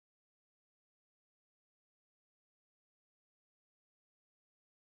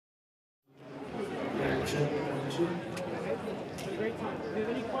Great time. Do you have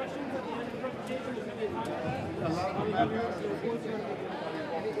any questions at the end of the presentation? Is there any time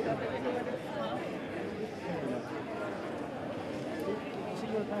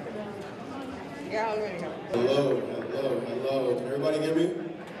Hello. Can everybody hear me?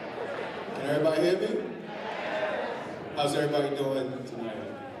 Can everybody hear me? How's everybody doing tonight?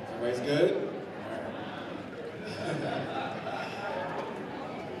 Everybody's good?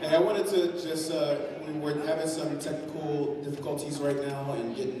 Hey, I wanted to just, we're having some technical difficulties right now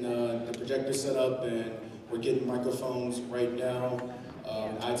in getting the projector set up, and we're getting microphones right now.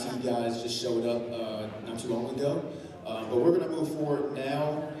 IT guys just showed up not too long ago. But we're going to move forward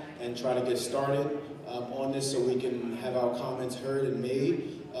now and try to get started on this so we can have our comments heard and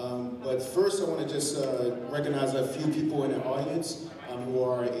made. But first I want to just recognize a few people in the audience who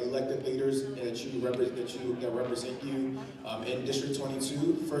are elected leaders that represent you in District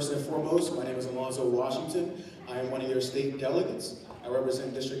 22. First and foremost, my name is Alonzo Washington. I am one of your state delegates. I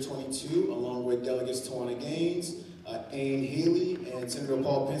represent District 22 along with delegates Tawana Gaines, Ain Haley, and Senator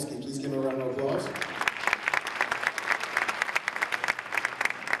Paul Pinsky. Please give me a round of applause.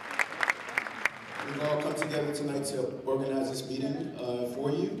 We've all come together tonight to organize this meeting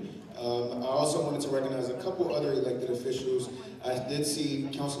for you. I also wanted to recognize a couple other elected officials. I did see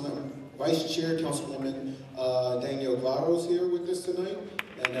Vice Chair Councilwoman Danielle Glaros here with us tonight,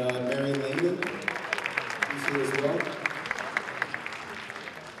 and Mary Lehman is here as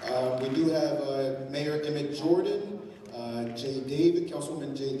well. We do have Mayor Emmett Jordan,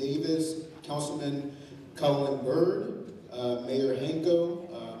 Councilwoman Jay Davis, Councilman Cullen Byrd, Mayor Hanko.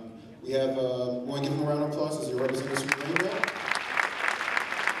 We have, want to give him a round of applause as he represents from Greenbelt.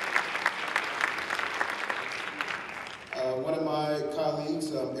 One of my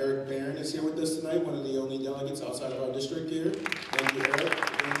colleagues, Eric Barron, is here with us tonight, one of the only delegates outside of our district here. Thank you, Eric,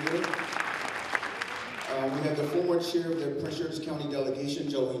 for being here. We have the former chair of the Prince George's County delegation,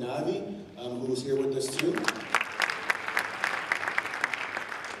 Jolene Ivey, who is here with us too.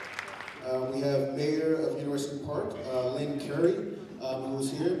 We have Mayor of University Park, Lynn Curry, who's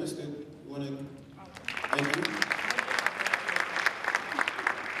here. Mr. You want to thank you?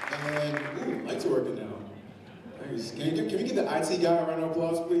 And, lights are working now. Nice. Can we get the IT guy a round of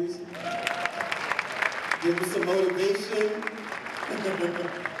applause, please? Give him some motivation.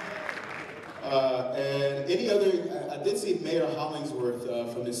 And any other, I did see Mayor Hollingsworth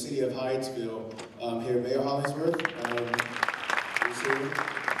from the city of Hyattsville here. Mayor Hollingsworth, who's here.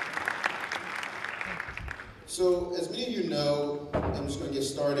 So, as many of you know, I'm just going to get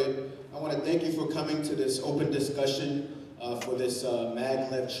started. I want to thank you for coming to this open discussion for this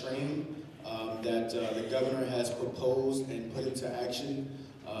MAGLEV train that the governor has proposed and put into action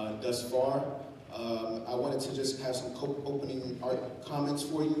thus far. I wanted to just have some opening comments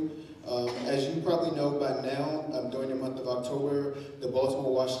for you. As you probably know by now, during the month of October, the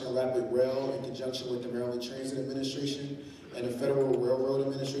Baltimore Washington Rapid Rail, in conjunction with the Maryland Transit Administration and the Federal Railroad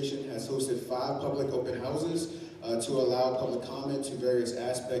Administration, has hosted 5 public open houses to allow public comment to various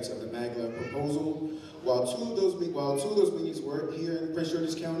aspects of the MAGLEV proposal. While two of those meetings were here in Prince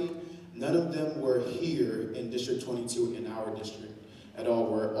George's County, none of them were here in District 22 in our district at all,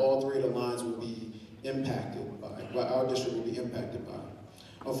 where all 3 of the lines will be impacted by, our district will be impacted by.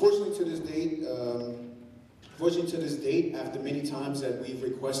 Unfortunately to this date, after many times that we've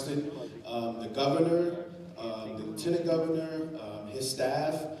requested the governor, the lieutenant governor, his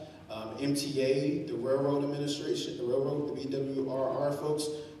staff, MTA, the railroad administration, the BWRR folks,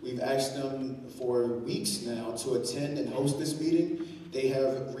 we've asked them for weeks now to attend and host this meeting. They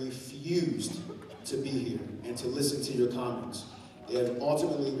have refused to be here and to listen to your comments. They have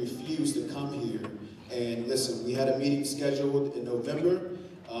ultimately refused to come here and listen. We had a meeting scheduled in November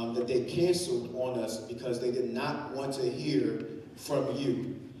that they canceled on us because they did not want to hear from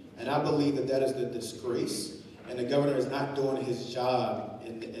you. And I believe that that is the disgrace, and the governor is not doing his job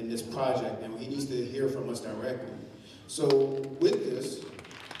in this project, and he needs to hear from us directly. So with this,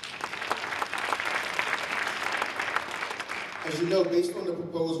 as you know, based on the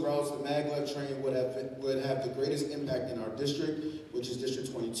proposed routes, the MAGLEV train would have the greatest impact in our district, which is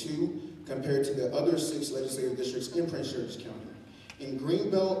District 22, compared to the other 6 legislative districts in Prince George's County. In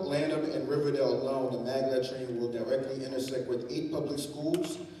Greenbelt, Lanham, and Riverdale alone, the MAGLEV train will directly intersect with 8 public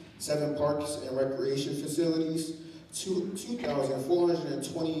schools, 7 parks and recreation facilities,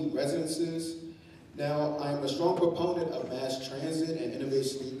 2,420 residences. Now, I'm a strong proponent of mass transit and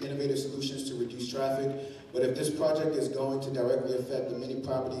innovative solutions to reduce traffic, but if this project is going to directly affect the many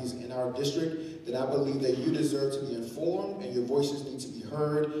properties in our district, then I believe that you deserve to be informed and your voices need to be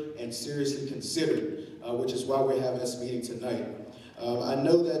heard and seriously considered, which is why we're having this meeting tonight. I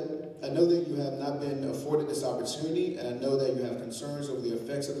know that you have not been afforded this opportunity, and I know that you have concerns over the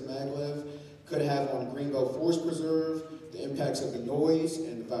effects of the maglev could have on Greenbelt Forest Preserve, the impacts of the noise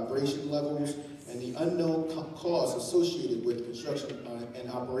and the vibration levels, and the unknown costs associated with construction and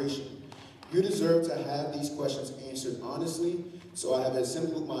operation. You deserve to have these questions answered honestly, so I have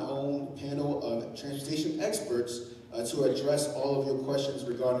assembled my own panel of transportation experts to address all of your questions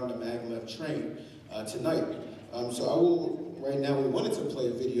regarding the maglev train tonight. So I will, right now we wanted to play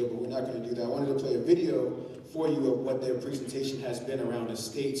a video, but we're not going to do that. I wanted to play a video for you of what their presentation has been around the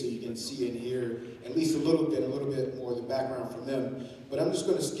state, so you can see and hear at least a little bit more of the background from them. But I'm just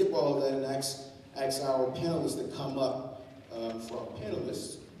going to skip all of that and ask our panelists to come up. For our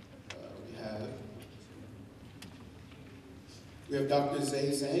panelists, we have Dr. Zay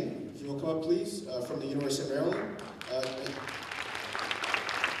Zhang, if you will come up please, from the University of Maryland.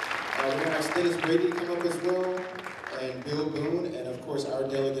 We're going to ask Dennis Brady to come up as well, and Bill Boone, and of course our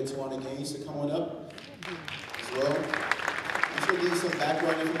delegate Tawana Gaines to come on up as well. I'm going to give you some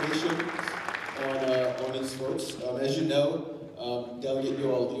background information on these folks. As you know, Delegate,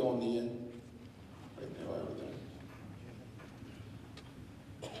 you're on the end right now, everything.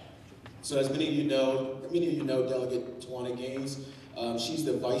 So as many of you know Delegate Tawana Gaines. She's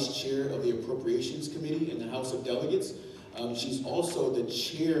the Vice Chair of the Appropriations Committee in the House of Delegates. She's also the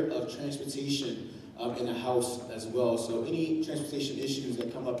Chair of Transportation in the House as well. So any transportation issues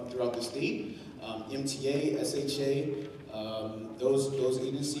that come up throughout the state, MTA, SHA, those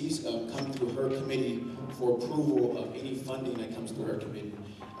agencies come through her committee for approval of any funding that comes through her committee.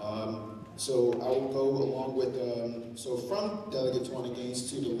 So I will go along with, so from Delegate Tawana Gaines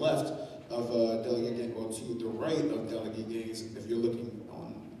to the left of Delegate Gaines, or to the right of Delegate Gaines, if you're looking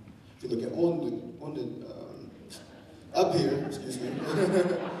on the up here, excuse me.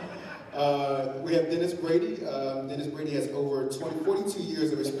 We have Dennis Brady. Dennis Brady has over 42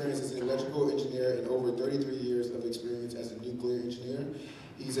 years of experience as an electrical engineer and over 33 years of experience as a nuclear engineer.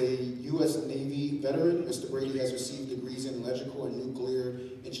 He's a U.S. Navy veteran. Mr. Brady has received degrees in electrical and nuclear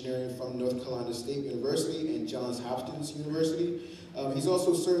engineering from North Carolina State University and Johns Hopkins University. He's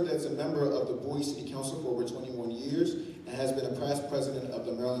also served as a member of the Bowie City Council for over 21 years and has been a past president of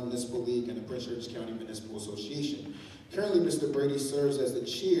the Maryland Municipal League and the Prince George's County Municipal Association. Currently, Mr. Brady serves as the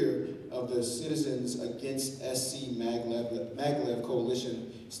chair of the Citizens Against SCMAGLEV Coalition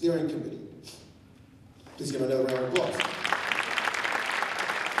Steering Committee. Please give another round of applause.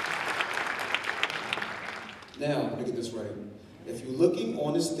 Now, let me get this right. If you're looking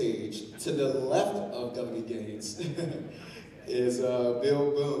on the stage, to the left of Delegate Gaines is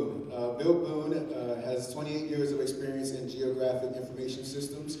Bill Boone. Bill Boone has 28 years of experience in geographic information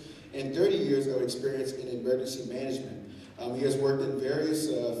systems and 30 years of experience in emergency management. He has worked in various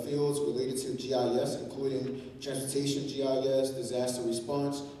fields related to GIS, including transportation GIS, disaster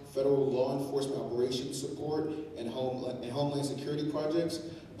response, federal law enforcement operations support, and homeland security projects.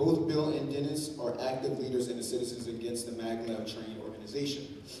 Both Bill and Dennis are active leaders in the Citizens Against the Maglev Train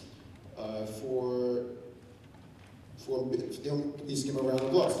organization. For them, please give them a round of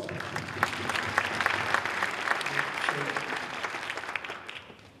applause.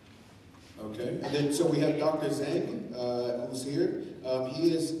 Okay, and then so we have Dr. Zhang, who's here.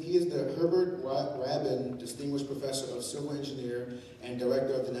 He is the Herbert Rabin Distinguished Professor of Civil Engineer and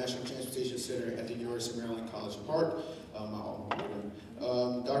Director of the National Transportation Center at the University of Maryland College Park.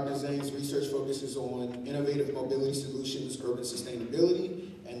 Dr. Zhang's research focuses on innovative mobility solutions, urban sustainability,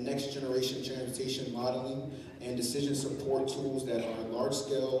 and next generation transportation modeling and decision support tools that are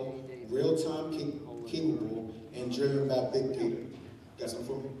large-scale, real-time capable, and driven by big data. Got something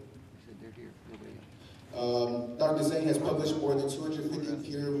for me? Dr. Zhang has published more than 250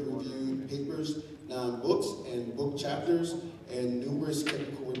 peer-reviewed papers, 9 books and book chapters, and numerous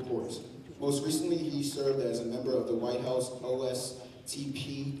technical reports. Most recently, he served as a member of the White House OSTP-NEC,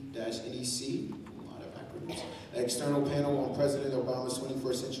 a lot of acronyms, an external panel on President Obama's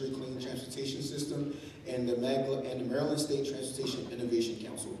 21st Century Clean Transportation System, and the Maryland State Transportation Innovation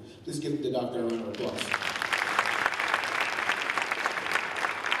Council. Please give the doctor a round of applause.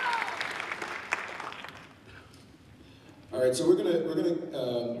 All right, so we're gonna,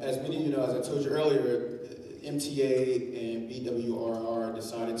 as many of you know, as I told you earlier, MTA and BWRR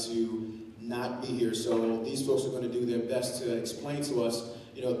decided to not be here. So these folks are going to do their best to explain to us,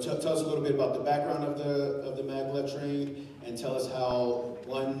 tell us a little bit about the background of the maglev train, and tell us how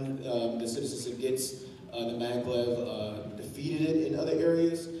the Citizens Against the Maglev defeated it in other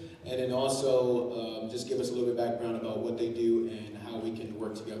areas, and then also just give us a little bit of background about what they do and how we can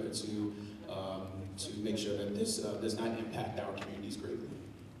work together to make sure that this does not impact our communities greatly.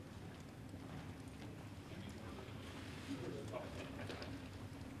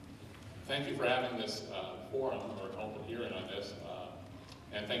 Thank you for having this forum or open hearing on this,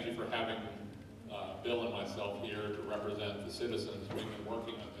 and thank you for having Bill and myself here to represent the citizens. We've been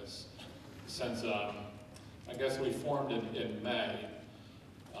working on this since, I guess we formed in May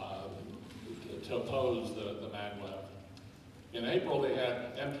to oppose the MAGLEV. In April,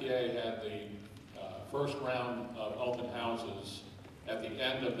 MTA had the first round of open houses at the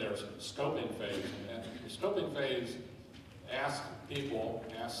end of their scoping phase. And the scoping phase asked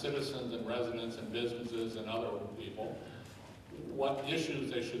citizens and residents and businesses and other people what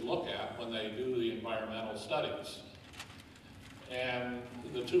issues they should look at when they do the environmental studies. And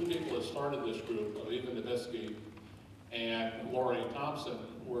the two people that started this group, Eva Nabisky and Lori Thompson,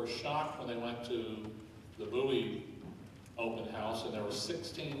 were shocked when they went to the Bowie open house and there were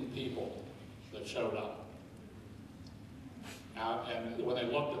 16 people that showed up. And when they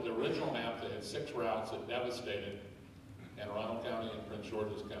looked at the original map, they had 6 routes that devastated Anne Arundel County and Prince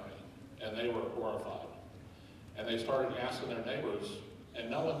George's County, and they were horrified. And they started asking their neighbors,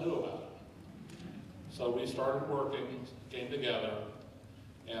 and no one knew about it. So we started working, came together,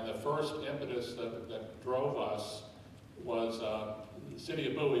 and the first impetus that drove us was the city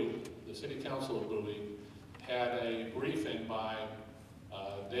of Bowie, the city council of Bowie, had a briefing by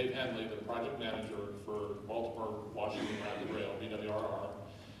Dave Henley, the project manager for Baltimore Washington Rapid Rail, BWRR,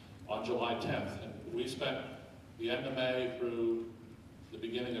 on July 10th. And we spent the end of May through the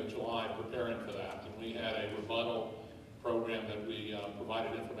beginning of July preparing for that. And we had a rebuttal program that we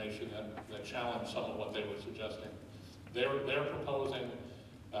provided information that challenged some of what they were suggesting. They're proposing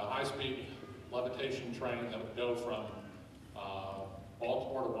a high-speed levitation train that would go from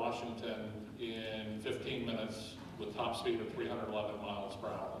Baltimore to Washington in 15 minutes with top speed of 311 miles per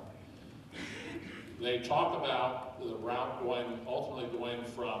hour. They talk about the route ultimately going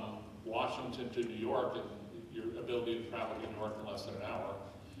from Washington to New York and your ability to travel to New York in less than an hour.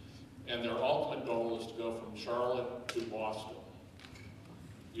 And their ultimate goal is to go from Charlotte to Boston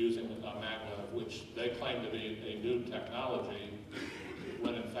using MAGLEV, which they claim to be a new technology,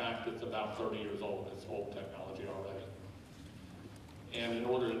 when in fact it's about 30 years old. It's old technology already. And in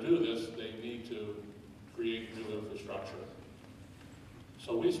order to do this, they need to create new infrastructure.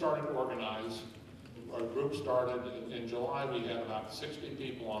 So we started to organize. Our group started in July. We had about 60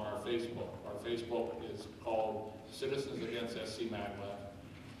 people on our Facebook. Our Facebook is called Citizens Against SCMAGLEV.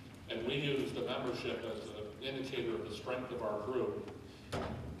 And we used the membership as an indicator of the strength of our group.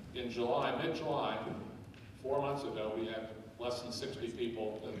 In July, mid-July, 4 months ago, we had less than 60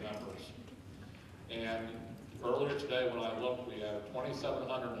 people as members. And earlier today, when I looked, we had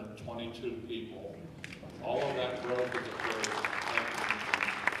 2,722 people. All of that growth has occurred.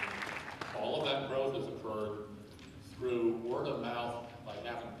 All of that growth has occurred through word of mouth, by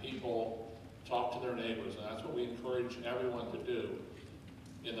having people talk to their neighbors, and that's what we encourage everyone to do.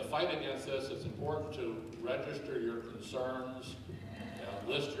 In the fight against this, it's important to register your concerns,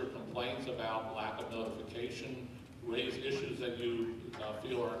 list your complaints about lack of notification, raise issues that you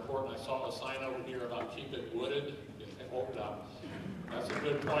feel are important. I saw a sign over here about keep it wooded. Hold it up. That's a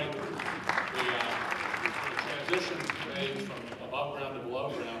good point. The transition made from above ground to below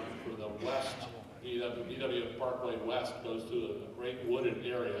ground for the west, BW Parkway West goes through a great wooded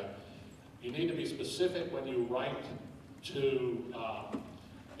area. You need to be specific when you write to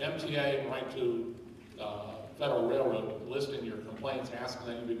MTA and write to Federal Railroad, listing your complaints, asking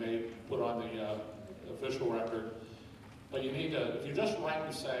that you be put on the official record. But you need to, if you just write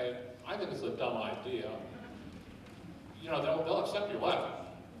and say, I think it's a dumb idea, you know, they'll accept your letter.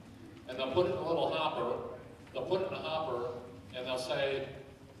 And they'll put it in a little hopper, and they'll say,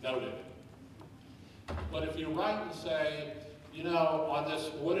 noted. But if you write and say, you know, on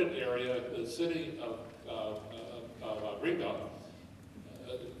this wooded area, the city of Greenbelt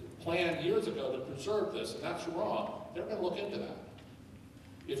planned years ago to preserve this, and that's wrong, they're going to look into that.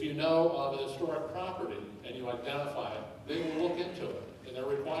 If you know of a historic property and you identify it, they will look into it, and they're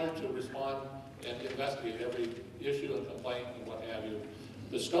required to respond and investigate every issue and complaint and what have you.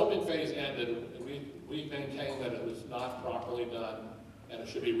 The scoping phase ended. We maintain that it was not properly done and it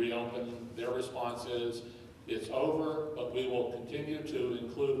should be reopened. Their response is, it's over, but we will continue to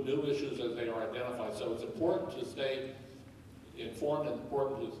include new issues as they are identified. So it's important to stay informed and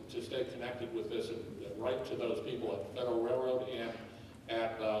important to stay connected with this and write to those people at Federal Railroad and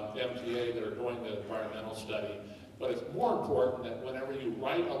at MTA that are doing the environmental study. But it's more important that whenever you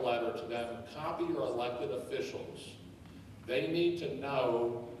write a letter to them, copy your elected officials. They need to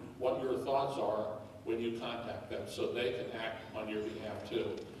know what your thoughts are when you contact them so they can act on your behalf too.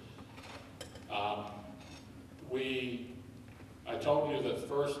 I told you that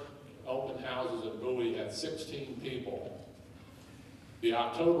first open houses in Bowie had 16 people. The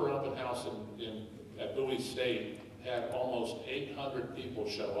October open house at Bowie State had almost 800 people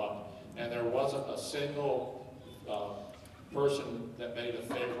show up, and there wasn't a single person that made a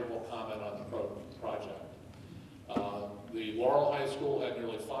favorable comment on the project. The Laurel High School had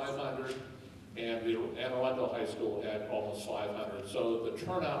nearly 500, and the Anne Arundel High School had almost 500. So the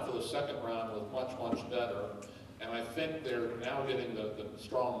turnout for the second round was much, much better, and I think they're now getting the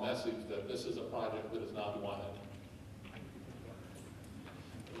strong message that this is a project that is not wanted.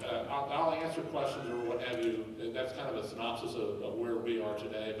 I'll answer questions or what have you. That's kind of a synopsis of where we are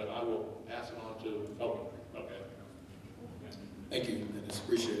today, but I will pass it on to, oh, okay. Thank you, Dennis.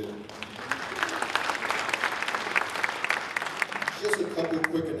 Appreciate it. Just a couple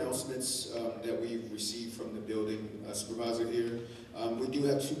quick announcements that we've received from the building supervisor here. We do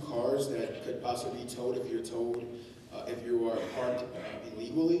have 2 cars that could possibly be towed if you're told if you are parked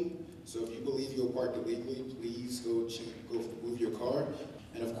illegally. So if you believe you're parked illegally, please go move your car.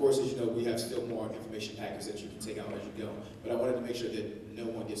 And of course, as you know, we have still more information packets that you can take out as you go. But I wanted to make sure that no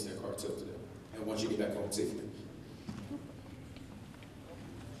one gets their car towed today. And once you get back home safely.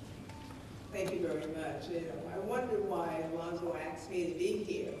 Thank you very much. You know, I wondered why Alonzo asked me to be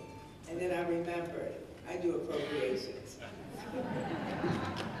here, and then I remembered I do appropriations.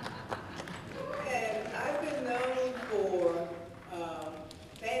 And I've been known for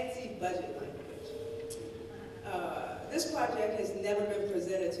fancy budget language. This project has never been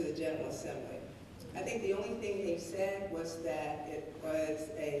presented to the General Assembly. I think the only thing they said was that it was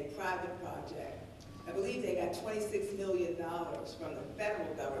a private project. I believe they got $26 million from the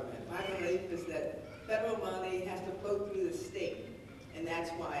federal government. My belief is that federal money has to flow through the state, and that's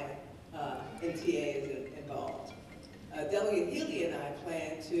why NTA is involved. Delegate Healy and I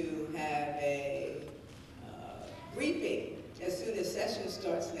plan to have a briefing as soon as session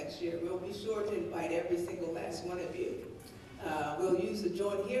starts next year. We'll be sure to invite every single last one of you. We'll use the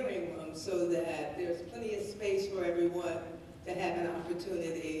joint hearing room so that there's plenty of space for everyone to have an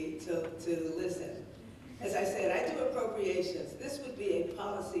opportunity to listen. As I said, I do appropriations. This would be a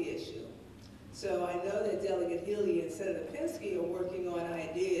policy issue. So I know that Delegate Healy and Senator Pinsky are working on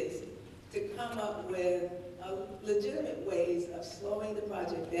ideas to come up with legitimate ways of slowing the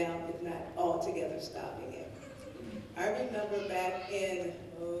project down, if not altogether stopping it. I remember back in,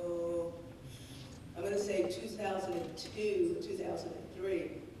 I'm going to say 2002,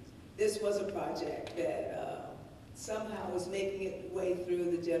 2003, this was a project that somehow was making its way through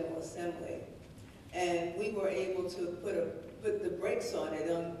the General Assembly. And we were able to put the brakes on it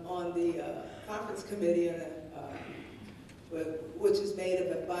on the conference committee, which is made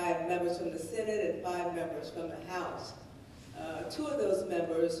up of 5 members from the Senate and 5 members from the House. 2 of those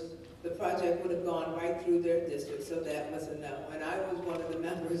members, the project would have gone right through their district, so that was a no. And I was one of the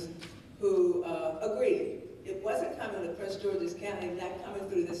members who agreed. It wasn't coming to Prince George's County, not coming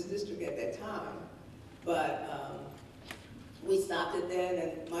through this district at that time, but we stopped it then,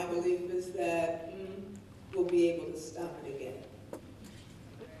 and my belief is that we'll be able to stop it again.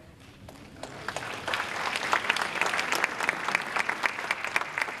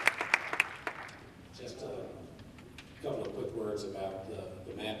 Just a couple of quick words about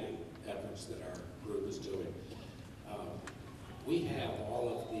the mapping efforts that our group is doing. We have all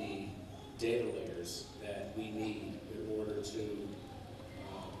of the data layers that we need in order to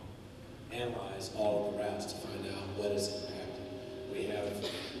analyze all of the routes to find out what is impacted. We have,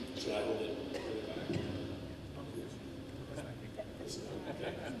 should I hold it?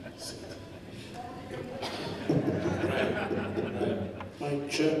 Right.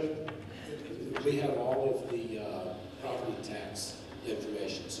 Chip. We have all of the property tax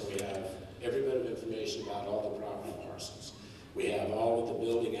information. So we have every bit of information about all the property parcels. We have all of the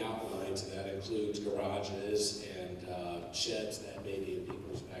building outlines, and that includes garages and sheds that may be in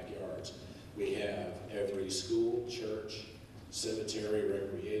people's backyards. We have every school, church, cemetery,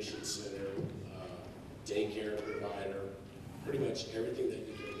 recreation center, daycare provider, pretty much everything that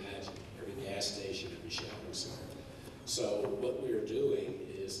you can imagine, every gas station, every shopping center. So what we are doing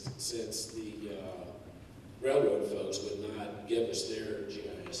is, since the railroad folks would not give us their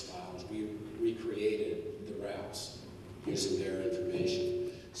GIS files, we recreated the routes using their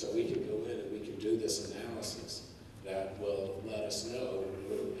information. So we can go in and we can do this analysis that will let us know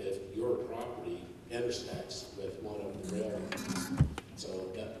if your property intersects with one of the railroads. So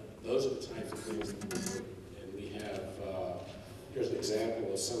those are the types of things that we do. And we have, here's an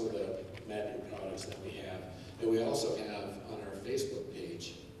example of some of the mapping products that we have. And we also have on our Facebook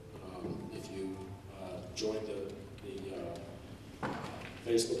page, if you join the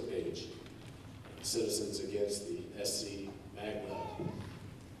Facebook page, Citizens Against the SCMAGLEV,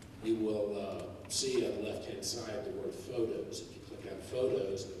 you will see on the left-hand side the word photos. If you click I've got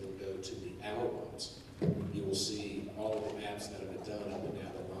photos that will go to the outer ones. You will see all of the maps that have been done up and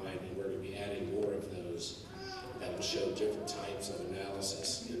down the line, and we're going to be adding more of those that will show different types of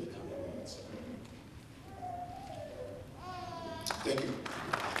analysis in the coming months. Thank you.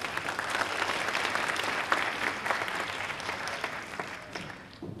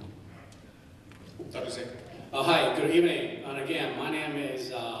 Dr. Singh. Hi, good evening. And again, my name is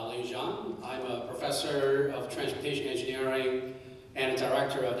Lei Zhang. I'm a professor of transportation engineering and a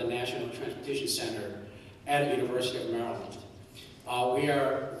director of the National Transportation Center at the University of Maryland. We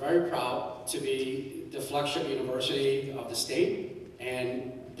are very proud to be the flagship university of the state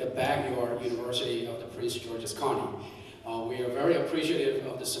and the backyard university of the Prince George's County. We are very appreciative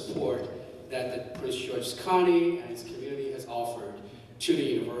of the support that the Prince George's County and its community has offered to the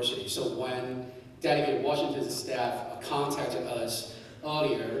university. So when Delegate Washington's staff contacted us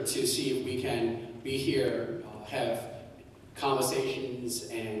earlier to see if we can be here, have conversations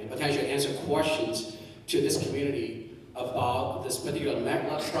and potentially answer questions to this community about this particular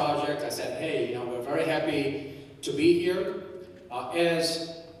MAGLEV project, I said, hey, we're very happy to be here.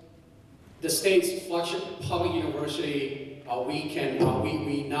 As the state's flagship public university,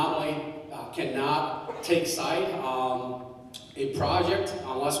 we not only cannot take side on a project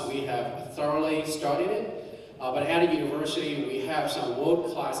unless we have thoroughly studied it, but at a university we have some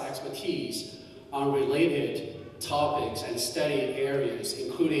world-class expertise on related topics and studied areas,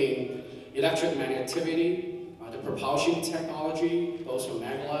 including electromagnetivity, the propulsion technology, both from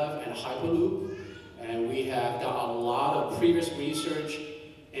MAGLEV and Hyperloop, and we have done a lot of previous research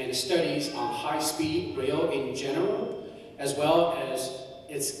and studies on high-speed rail in general, as well as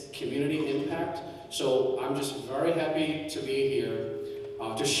its community impact. So I'm just very happy to be here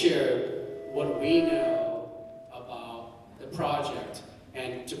to share what we know about the project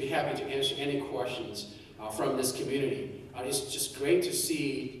and to be happy to answer any questions from this community. It's just great to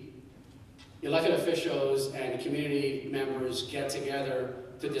see elected officials and community members get together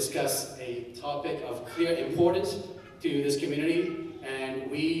to discuss a topic of clear importance to this community,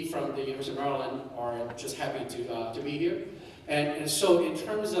 and we from the University of Maryland are just happy to be here. And so in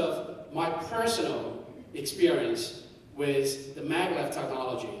terms of my personal experience with the MAGLEV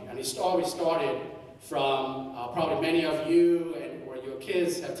technology, and it always started from probably many of you and or your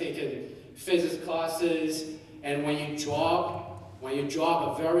kids have taken physics classes, and when you drop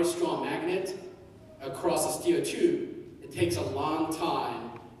a very strong magnet across a steel tube, it takes a long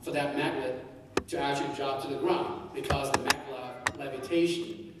time for that magnet to actually drop to the ground because the MAGLEV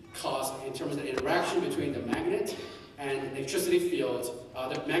levitation caused, in terms of the interaction between the magnet and the electricity field,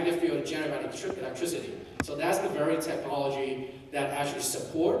 the magnet field generates electricity. So that's the very technology that actually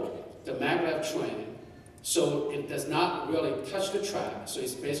support the MAGLEV train. So it does not really touch the track, so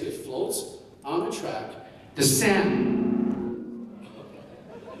it basically floats on the track. The SAM,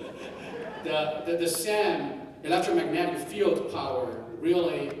 the SAM electromagnetic field power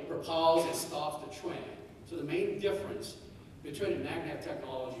really propels and stops the train. So the main difference between the MAGLEV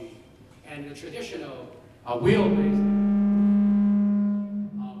technology and the traditional wheel-based,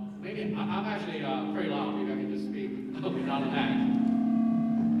 maybe I'm actually very loud, maybe I can just speak without a mag.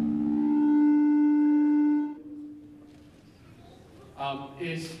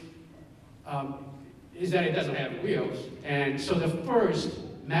 Is that it doesn't have wheels. And so the first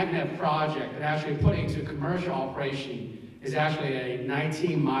MAGLEV project that actually put into commercial operation is actually a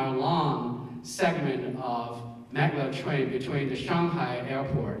 19-mile long segment of MAGLEV train between the Shanghai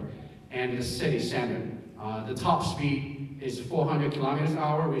airport and the city center. The top speed is 400 kilometers an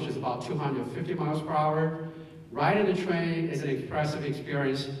hour, which is about 250 miles per hour. Riding the train is an impressive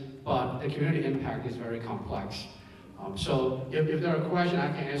experience, but the community impact is very complex. So if there are questions I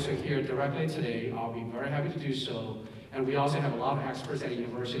can answer here directly today, I'll be very happy to do so. And we also have a lot of experts at the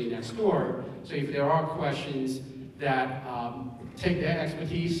university next door. So if there are questions that take their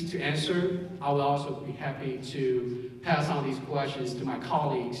expertise to answer, I will also be happy to pass on these questions to my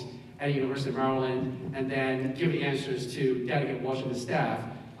colleagues at the University of Maryland and then give the answers to Delegate Washington staff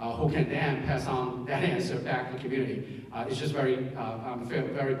who can then pass on that answer back to the community. It's just I'm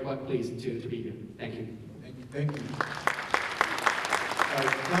very pleased to be here. Thank you. Thank you.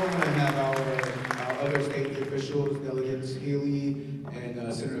 Now we're going to have our other state officials, Delegates Healy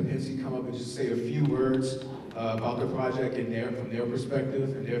and Senator Pensy, come up and just say a few words about the project and from their perspective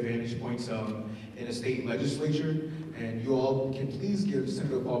and their vantage points in the state legislature. And you all can please give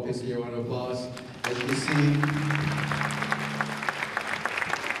Senator Paul Pensy a round of applause. As you can see,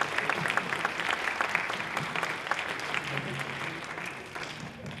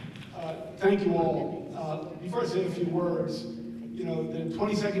 thank you all. Before I say a few words, the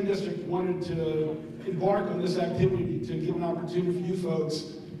 22nd District wanted to embark on this activity to give an opportunity for you folks,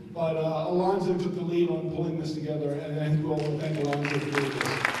 but Alonzo took the lead on pulling this together, and I think we all want to thank Alonzo for doing this.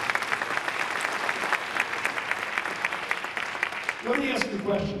 Let me ask you a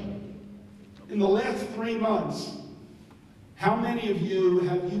question. In the last 3 months, how many of you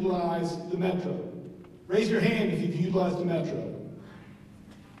have utilized the Metro? Raise your hand if you've utilized the Metro.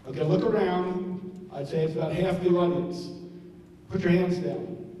 Okay, look around. I'd say it's about half the audience. Put your hands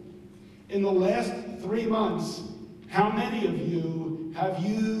down. In the last 3 months, how many of you have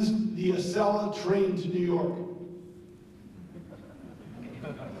used the Acela train to New York?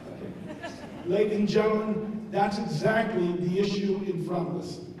 Ladies and gentlemen, that's exactly the issue in front of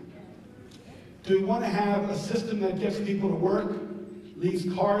us. Do we want to have a system that gets people to work, leaves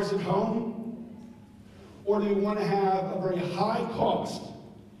cars at home? Or do we want to have a very high cost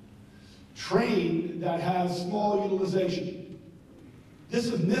train that has small utilization? This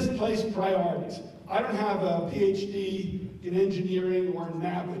is misplaced priorities. I don't have a PhD in engineering or in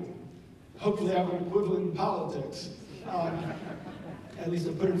mapping. Hopefully I have an equivalent in politics. At least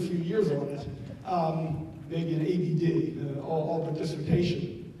I put in a few years on it. Maybe an ABD, all but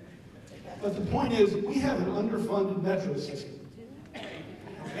dissertation. But the point is, we have an underfunded metro system.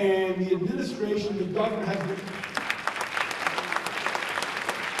 And the administration, the governor has been...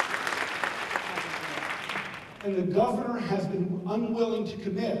 And the governor has been unwilling to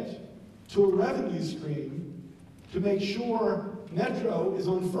commit to a revenue stream to make sure Metro is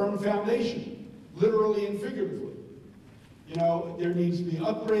on firm foundation, literally and figuratively. There needs to be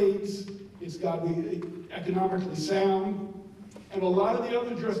upgrades, it's got to be economically sound, and a lot of the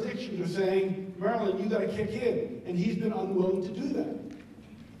other jurisdictions are saying, Maryland, you got to kick in, and he's been unwilling to do that.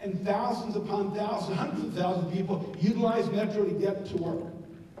 And thousands upon thousands, hundreds of thousands of people utilize Metro to get to work,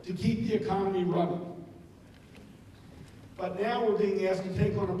 to keep the economy running. But now we're being asked to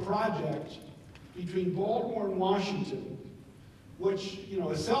take on a project between Baltimore and Washington, which,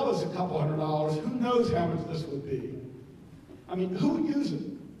 Acela is a couple $100. Who knows how much this would be? I mean, who would use it?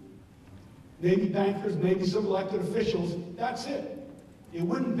 Maybe bankers, maybe some elected officials. That's it. It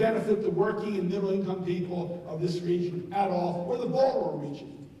wouldn't benefit the working and middle-income people of this region at all, or the Baltimore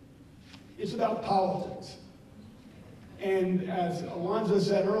region. It's about politics. And as Alonzo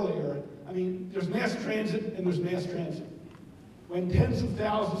said earlier, I mean, there's mass transit and there's mass transit. When tens of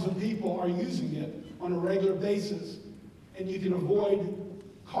thousands of people are using it on a regular basis, and you can avoid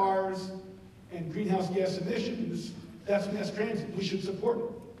cars and greenhouse gas emissions, that's mass transit. We should support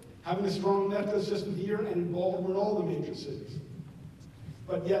it. Having a strong metro system here and in Baltimore and all the major cities.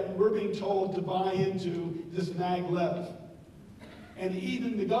 But yet we're being told to buy into this MAGLEV. And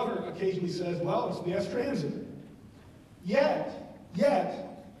even the governor occasionally says, well, it's mass transit. Yet,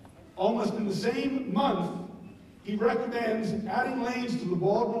 almost in the same month, he recommends adding lanes to the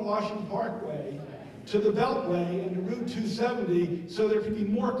Baltimore Washington Parkway, to the Beltway, and to Route 270, so there can be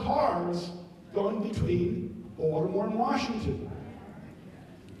more cars going between Baltimore and Washington.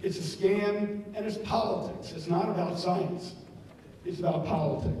 It's a scam, and it's politics. It's not about science. It's about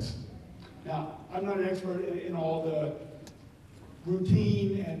politics. Now, I'm not an expert in all the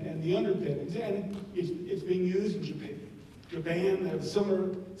routine and the underpinnings, and it's being used in Japan. Japan, they have a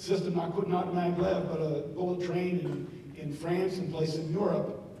similar system, not MAGLEV, but a bullet train in France and places in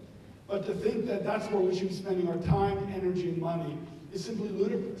Europe. But to think that that's where we should be spending our time, energy, and money is simply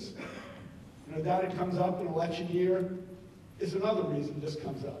ludicrous. That it comes up in election year is another reason this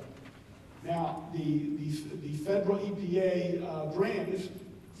comes up. Now, the federal EPA grant is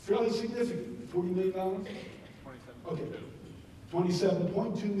fairly significant, $40 million? Okay,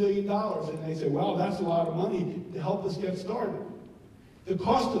 $27.2 million, and they say, well, that's a lot of money to help us get started. The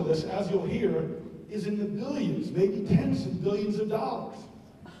cost of this, as you'll hear, is in the billions, maybe tens of billions of dollars.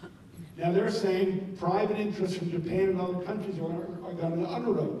 Now, they're saying private interests from Japan and other countries are going to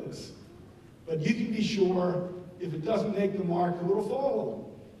underwrite this. But you can be sure if it doesn't make the mark, who will follow them?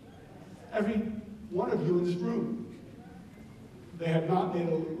 Every one of you in this room. They have not made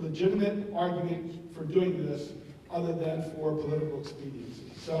a legitimate argument for doing this other than for political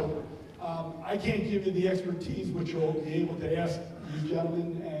expediency. So I can't give you the expertise which you'll be able to ask these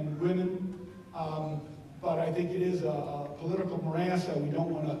gentlemen and women, but I think it is a political morass that we don't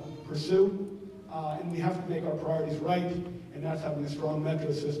want to pursue, and we have to make our priorities right, and that's having a strong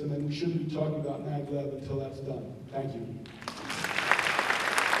metro system, and we shouldn't be talking about MAGLEV until that's done. Thank you.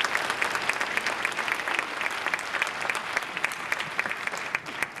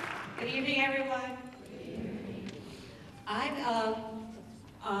 Good evening, everyone. I'm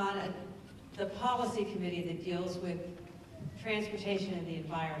on the policy committee that deals with transportation and the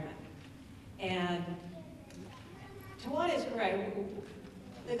environment. And Tawan is correct.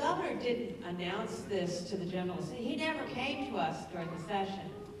 The governor didn't announce this to the General Assembly. He never came to us during the session.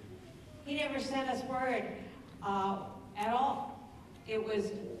 He never sent us word at all. It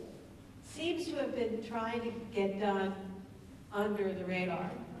seems to have been trying to get done under the radar.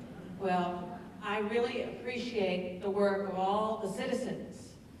 Well, I really appreciate the work of all the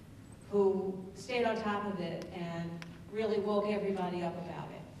citizens who stayed on top of it and really woke everybody up about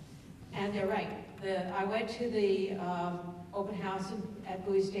it. And they're right. I went to the open house at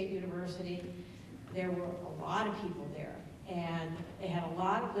Bowie State University. There were a lot of people there, and they had a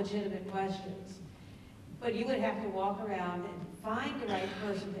lot of legitimate questions. But you would have to walk around and find the right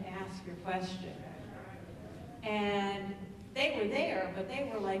person to ask your question. And they were there, but they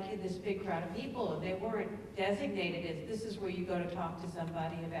were like in this big crowd of people, and they weren't designated as this is where you go to talk to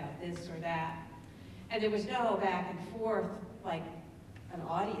somebody about this or that. And there was no back and forth like an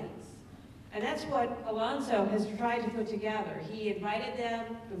audience. And that's what Alonzo has tried to put together. He invited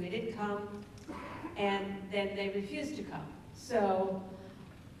them, but they didn't come, and then they refused to come. So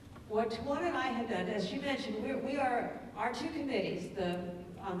what Tawan and I have done, as she mentioned, we are, our two committees,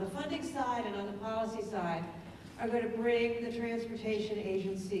 on the funding side and on the policy side, are going to bring the transportation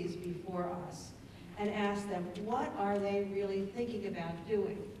agencies before us and ask them, what are they really thinking about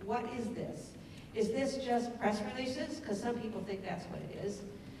doing? What is this? Is this just press releases? Because some people think that's what it is.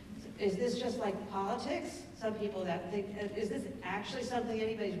 Is this just like politics? Some people that think, is this actually something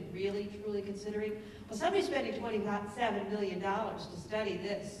anybody's really, truly considering? Well, somebody's spending $27 million to study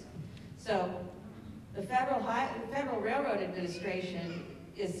this. So the Federal Railroad Administration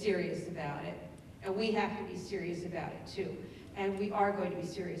is serious about it, and we have to be serious about it too. And we are going to be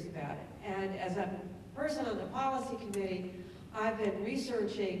serious about it. And as a person on the policy committee, I've been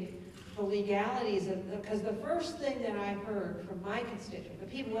researching the legalities of, because the first thing that I heard from my constituents, the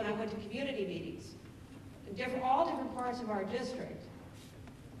people when I went to community meetings, all different parts of our district,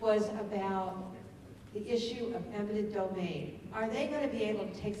 was about the issue of eminent domain. Are they going to be able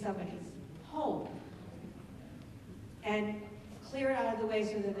to take somebody's home and clear it out of the way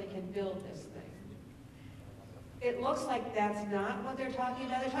so that they can build this thing? It looks like that's not what they're talking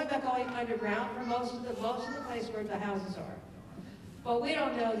about. They're talking about going underground for most of the place where the houses are. But we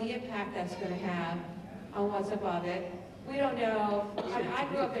don't know the impact that's going to have on what's above it. We don't know. I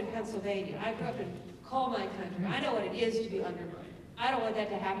grew up in Pennsylvania. I grew up in coal mine country. I know what it is to be underground. I don't want that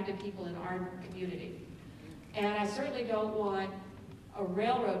to happen to people in our community. And I certainly don't want a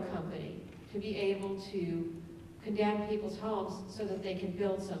railroad company to be able to condemn people's homes so that they can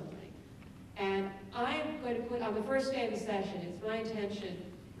build something. And I'm going to put, on the first day of the session, it's my intention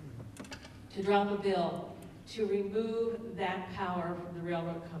to drop a bill to remove that power from the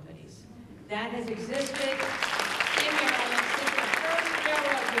railroad companies. That has existed in Maryland since the first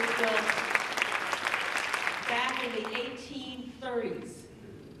railroad was built back in the 1830s,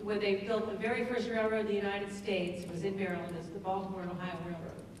 when they built the very first railroad in the United States. It was in Maryland. It's the Baltimore and Ohio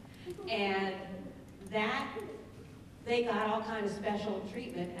Railroad. And that, they got all kind of special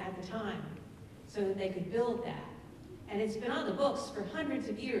treatment at the time so that they could build that. And it's been on the books for hundreds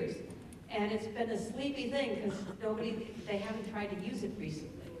of years. And it's been a sleepy thing because they haven't tried to use it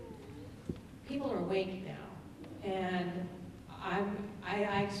recently. People are awake now. And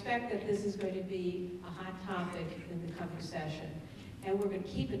I expect that this is going to be a hot topic in the coming session. And we're going to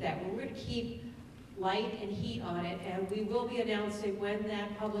keep it that way. We're going to keep light and heat on it. And we will be announcing when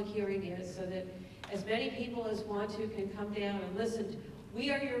that public hearing is so that as many people as want to can come down and listen.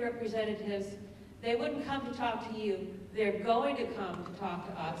 We are your representatives. They wouldn't come to talk to you. They're going to come to talk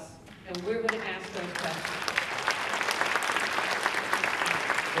to us. And we're going to ask those questions.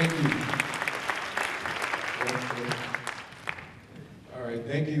 Thank you. All right,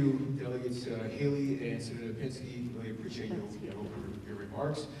 thank you, Delegates Haley and Senator Pinsky. Really appreciate your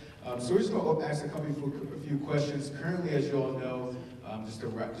remarks. So we're just going to ask a few questions. Currently, as you all know,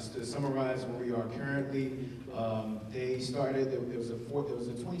 just to summarize where we are currently, they started, there was a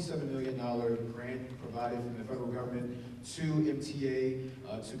 $27 million grant provided from the federal government to MTA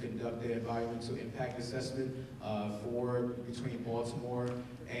to conduct the environmental impact assessment between Baltimore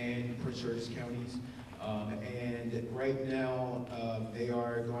and Prince George's counties. And right now, they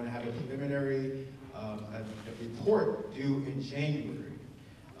are going to have a preliminary a report due in January.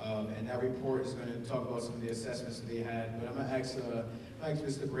 And that report is going to talk about some of the assessments that they had. But I'm going to ask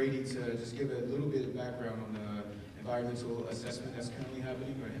Mr. Brady to just give a little bit of background on the environmental assessment that's currently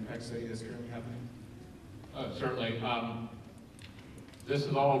happening, or impact study that's currently happening. Certainly. This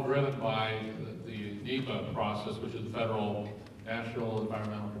is all driven by the NEPA process, which is the Federal National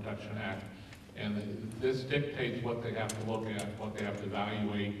Environmental Protection Act. And this dictates what they have to look at, what they have to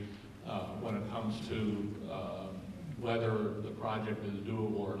evaluate when it comes to whether the project is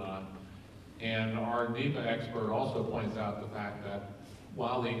doable or not. And our NEPA expert also points out the fact that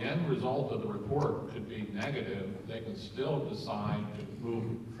while the end result of the report could be negative, they can still decide to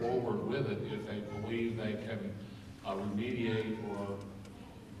move forward with it if they believe they can remediate or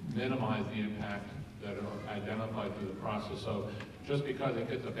minimize the impact that are identified through the process. So just because it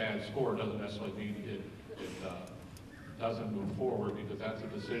gets a bad score doesn't necessarily mean it doesn't move forward, because that's a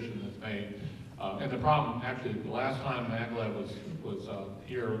decision that's made. And the problem, actually, the last time MAGLEV was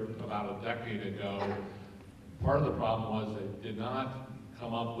here about a decade ago, part of the problem was they did not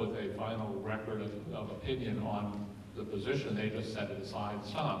come up with a final record of opinion on the position. They just set it aside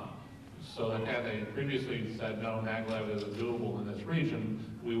some. So that had they previously said, no, MAGLEV isn't doable in this region,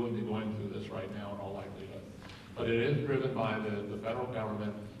 we wouldn't be going through this right now in all likelihood. But it is driven by the federal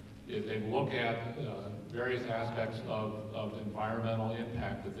government. If they look at various aspects of environmental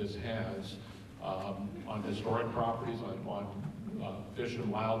impact that this has on historic properties, on fish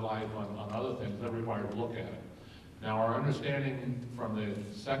and wildlife, on other things, they're required to look at it. Now, our understanding from the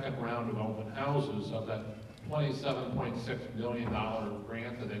second round of open houses of that $27.6 million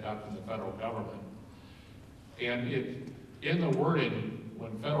grant that they got from the federal government, and in the wording,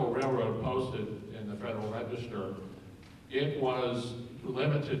 when Federal Railroad posted in the Federal Register, it was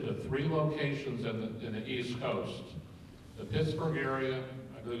limited to 3 locations in the East Coast: the Pittsburgh area,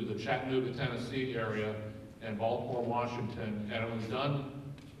 I believe the Chattanooga, Tennessee area, and Baltimore, Washington, and it was done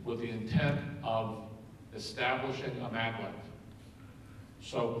with the intent of establishing a MAGLEV.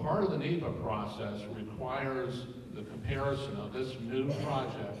 So part of the NEPA process requires the comparison of this new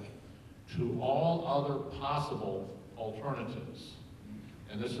project to all other possible alternatives.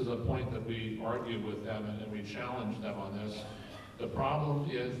 And this is a point that we argued with them and we challenged them on this. The problem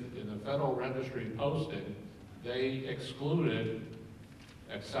is, in the Federal Registry posting, they excluded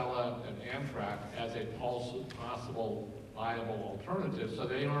Excella and Amtrak as a possible viable alternative, so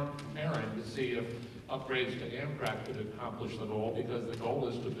they aren't comparing to see if upgrades to Amtrak could accomplish the goal, because the goal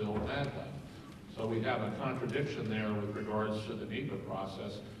is to build MAGLEV. So we have a contradiction there with regards to the NEPA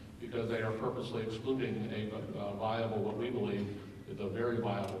process, because they are purposely excluding a viable, what we believe is a very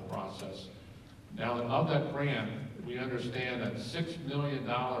viable process. Now, of that grant, we understand that $6 million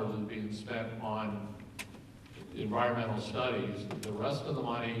is being spent on environmental studies. The rest of the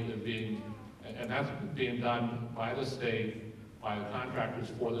money is being, and that's being done by the state, by the contractors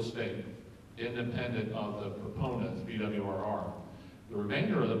for the state, independent of the proponents, BWRR. The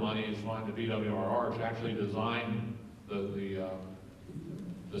remainder of the money is going to BWRR to actually design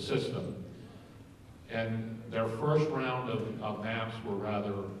the system. And their first round of maps were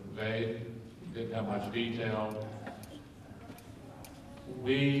rather vague, didn't have much detail.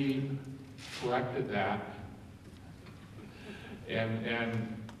 We corrected that, and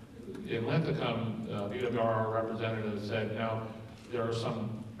in Linthicum, BWRR representative said, now, there are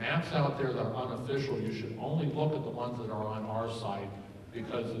some maps out there that are unofficial. You should only look at the ones that are on our site,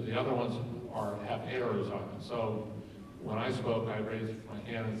 because the other ones have errors on them. So when I spoke, I raised my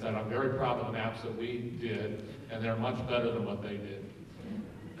hand and said, I'm very proud of the maps that we did, and they're much better than what they did.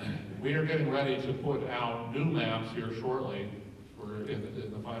 We are getting ready to put out new maps here shortly. We're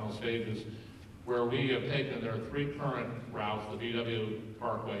in the final stages, where we have taken their 3 current routes, the BW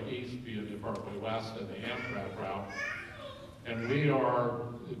Parkway East, BW Parkway West, and the Amtrak route. And we are,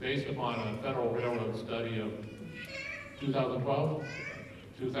 based upon a Federal Railroad study of 2012,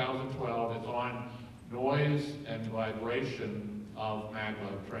 it's on noise and vibration of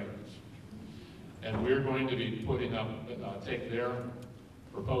MAGLEV trains. And we're going to be putting up, take their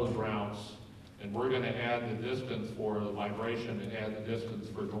proposed routes, and we're going to add the distance for the vibration and add the distance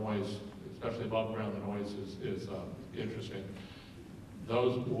for noise, especially above ground. The noise is interesting.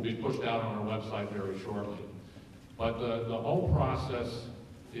 Those will be pushed out on our website very shortly. But the whole process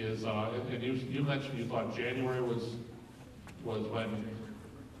is, and you mentioned you thought January was when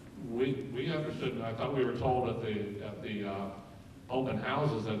we understood, and I thought we were told at the open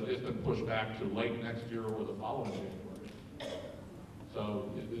houses that it's been pushed back to late next year or the following January. So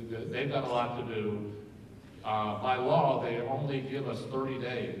they've got a lot to do. By law, they only give us 30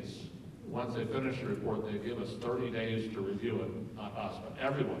 days. Once they finish the report, they give us 30 days to review it, not us, but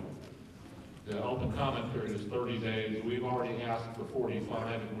everyone. The open comment period is 30 days. We've already asked for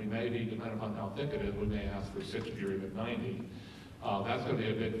 45, and we may be, depending on how thick it is, we may ask for 60 or even 90. That's going to be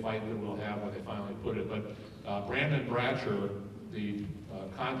a big fight that we'll have when they finally put it. But Brandon Bratcher, the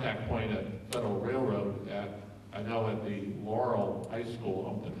contact point at Federal Railroad I know at the Laurel High School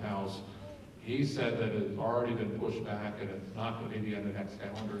open house, he said that it's already been pushed back, and it's not going to be the end of next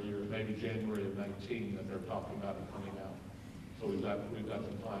calendar year, maybe January of 19 that they're talking about it coming out. So we've got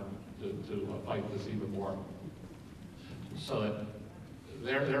some time to fight this even more. so that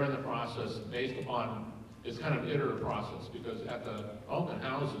they're in the process based upon, it's kind of an iterative process, because at the open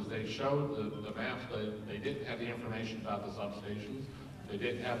houses, they showed the maps, but they didn't have the information about the substations. They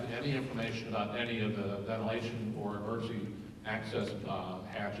didn't have any information about any of the ventilation or emergency access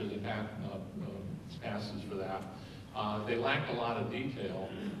hatches and passes for that. They lacked a lot of detail,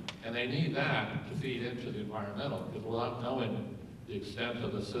 and they need that to feed into the environmental, because without knowing the extent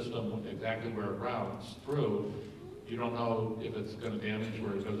of the system, exactly where it routes through, you don't know if it's going to damage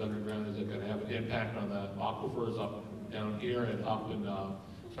where it goes underground. Is it going to have an impact on the aquifers up down here and up in,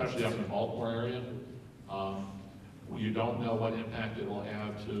 especially up in the Baltimore area? You don't know what impact it will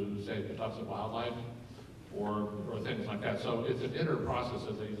have to, say, the types of wildlife or things like that. So it's an iterative process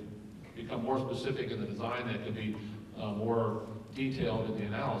as they become more specific in the design that can be more detailed in the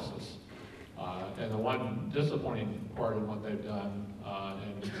analysis. And the one disappointing part of what they've done,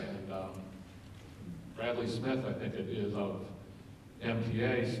 Bradley Smith, I think it is, of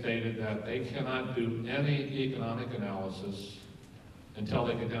MTA, stated that they cannot do any economic analysis until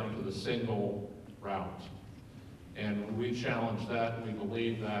they get down to the single route. And we challenge that. We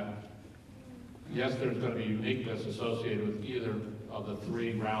believe that, yes, there's going to be uniqueness associated with either of the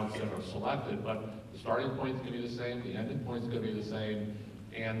three routes that are selected, but the starting point is going to be the same, the ending point is going to be the same,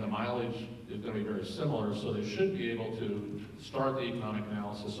 and the mileage is going to be very similar, so they should be able to start the economic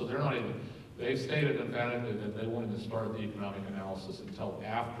analysis. So they're not even, they've stated emphatically that they wanted to start the economic analysis until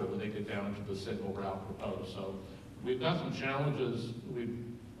after they get down to the single route proposed. So we've got some challenges. We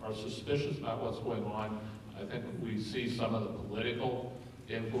are suspicious about what's going on. I think we see some of the political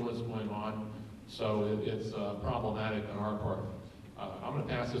influence going on, so it's problematic on our part. I'm going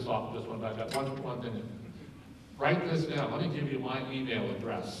to pass this off just one back. One thing. Write this down. Let me give you my email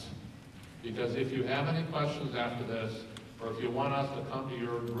address, because if you have any questions after this, or if you want us to come to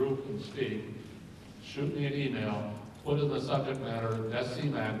your group and speak, shoot me an email, put in the subject matter,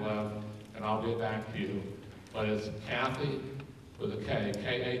 SCMAGLEV, and I'll get back to you. But it's Kathy with a K,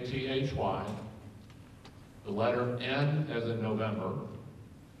 K-A-T-H-Y, the letter N as in November,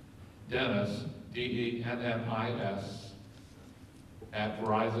 Dennis, D-E-N-N-I-S, at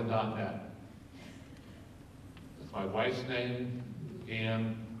Verizon.net. It's my wife's name,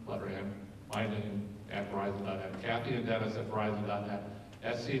 and letter N, my name, at Verizon.net. Kathy and Dennis at Verizon.net.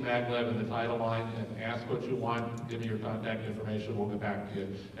 SCMAGLEV in the title line, and ask what you want. Give me your contact information. We'll get back to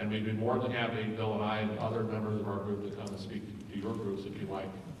you. And we'd be more than happy, Bill and I and other members of our group, to come and speak to your groups if you like.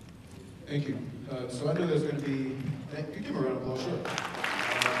 Thank you. So I know there's going to be, you give me a round of applause, sure.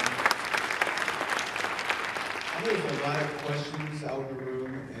 I know there's a lot of questions out in the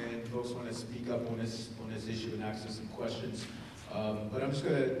room, and folks want to speak up on this issue and ask us some questions. But I'm just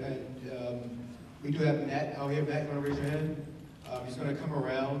going to, we do have Matt out here. Matt, want to raise your hand? He's going to come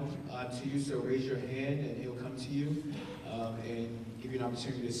around to you, so raise your hand, and he'll come to you and give you an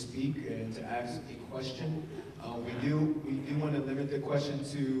opportunity to speak and to ask a question. We do want to limit the question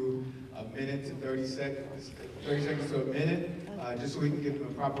to a minute to 30 seconds to a minute, just so we can give them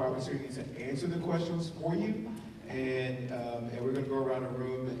a proper opportunity to answer the questions for you. And we're going to go around the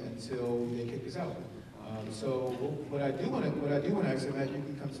room until they kick us out. So what I do want to ask, Matt, you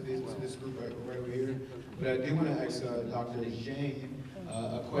can come to this group right over here. But I do want to ask Dr. Zhang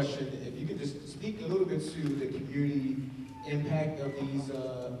a question. If you could just speak a little bit to the community impact of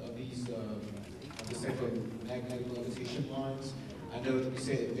this type of magnetic levitation lines. I know you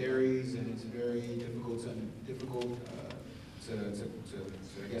say it varies, and it's very difficult to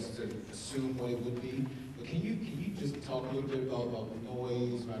assume what it would be. But can you just talk a little bit about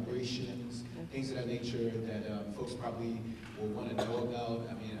noise, vibrations, things of that nature that folks probably will want to know about?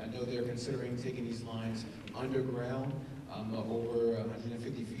 I mean, I know they're considering taking these lines underground, over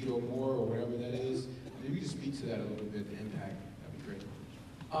 150 feet or more, or whatever that is. Maybe you just speak to that a little bit, the impact. That'd be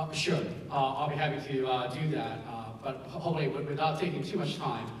great. Sure. I'll be happy to do that. But hopefully, without taking too much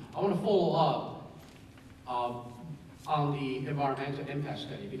time, I want to follow up on the environmental impact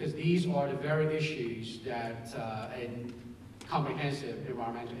study, because these are the very issues that a comprehensive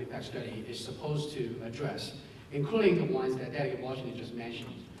environmental impact study is supposed to address, including the ones that Delegate Washington just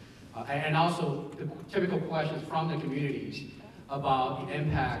mentioned. And also the typical questions from the communities about the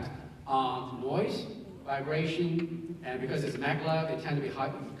impact on noise, vibration, and because it's MAGLEV, it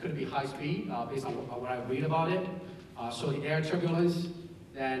could be high speed based on what I read about it. So the air turbulence,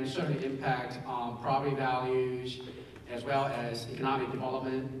 then certainly impact on property values, as well as economic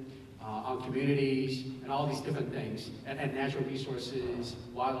development, on communities, and all these different things, and natural resources,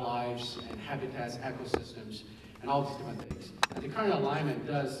 wildlife, and habitats, ecosystems, and all these different things. And the current alignment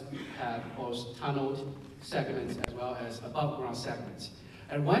does have both tunneled segments as well as above ground segments.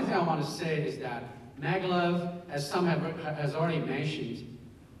 And one thing I want to say is that MAGLEV, as some has already mentioned,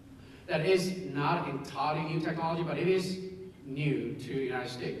 that is not entirely new technology, but it is new to the United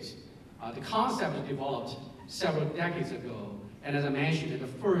States. The concept was developed several decades ago, and as I mentioned, the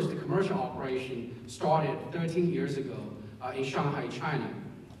first commercial operation started 13 years ago in Shanghai, China.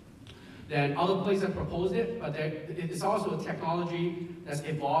 Then other places have proposed it, but it's also a technology that's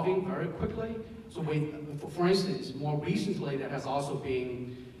evolving very quickly. So for instance, more recently, there has also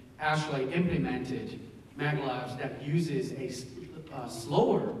been actually implemented MAGLEVs that uses a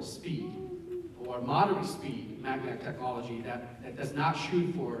slower speed or moderate speed maglev technology that does not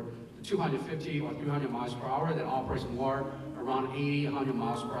shoot for 250 or 300 miles per hour, that operates more around 80, 100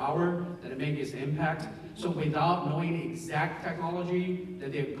 miles per hour, that it makes its impact. So without knowing the exact technology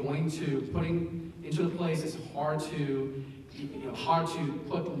that they're going to put into the place, it's hard to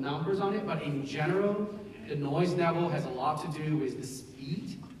put numbers on it. But in general, the noise level has a lot to do with the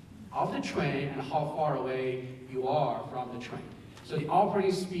speed of the train and how far away you are from the train. So the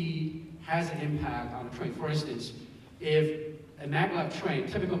operating speed has an impact on the train. For instance, if a maglev train,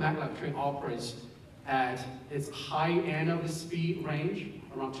 typical maglev train operates at its high end of the speed range,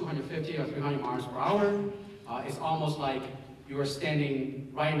 around 250 or 300 miles per hour, it's almost like you are standing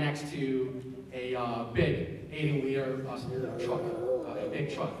right next to a big 80-wheeler truck, a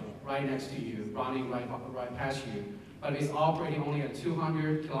big truck right next to you, running right past you. But if it's operating only at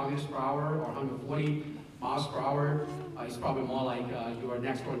 200 kilometers per hour or 140 miles per hour, it's probably more like your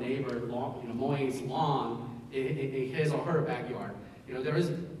next door neighbor mowing his lawn in his or her backyard. There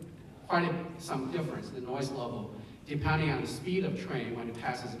is quite some difference in the noise level depending on the speed of train when it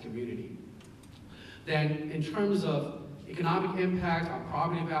passes a community. Then in terms of economic impact on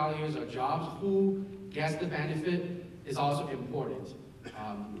property values or jobs, who gets the benefit is also important.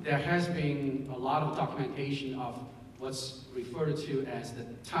 There has been a lot of documentation of what's referred to as the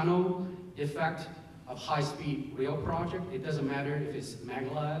tunnel effect of high-speed rail project. It doesn't matter if it's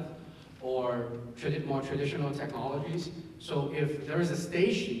maglev or more traditional technologies. So if there is a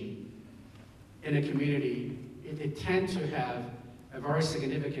station in a community, it tends to have a very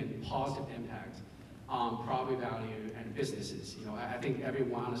significant positive impact on property value and businesses. I think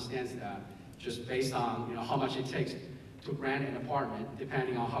everyone understands that just based on how much it takes to rent an apartment,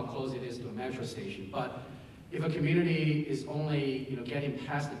 depending on how close it is to a metro station. But if a community is only getting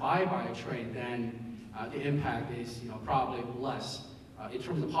passed by a train, then the impact is probably less. In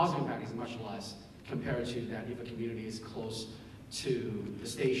terms of positive impact, is much less compared to that if a community is close to the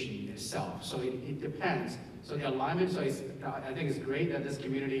station itself. So it depends. So the alignment, I think it's great that this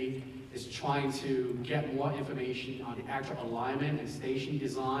community is trying to get more information on the actual alignment and station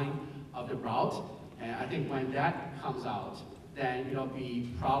design of the route. And I think when that comes out, then it'll be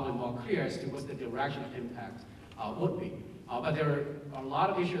probably more clear as to what the direction of impact would be. But there are a lot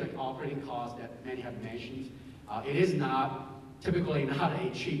of issues like operating costs that many have mentioned. It is typically not a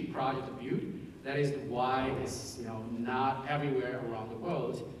cheap project to build. That is why it's not everywhere around the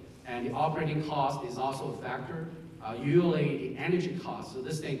world. And the operating cost is also a factor. Usually the energy cost. So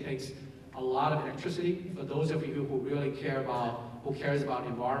this thing takes a lot of electricity. For those of you who really cares about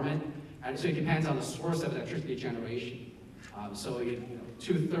environment, and so it depends on the source of electricity generation. So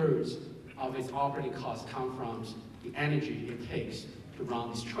 2/3 of its operating costs come from the energy it takes to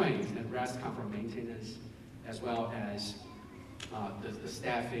run these trains, and the rest come from maintenance, as well as the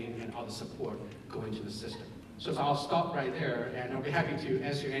staffing and other support going to the system. So I'll stop right there, and I'll be happy to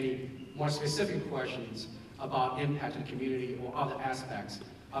answer any more specific questions about impact to the community or other aspects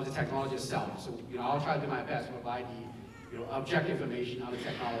of the technology itself. So I'll try to do my best to provide the objective information on the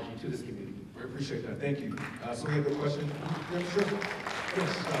technology to this community. I appreciate that. Thank you. So we have a question. Yeah, sure.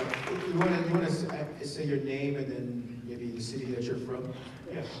 Yes. You want to say your name and then maybe the city that you're from?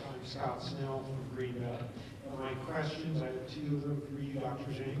 Yes, I'm Scott Snell from Greenbelt. My questions, I have two of them for you,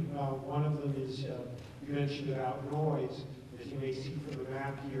 Dr. Zhang. One of them is, you mentioned about noise. As you may see from the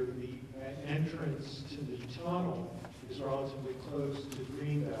map here, the entrance to the tunnel is relatively close to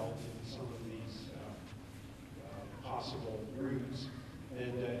Greenbelt in some of these possible routes.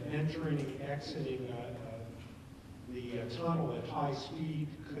 And entering and exiting the tunnel at high speed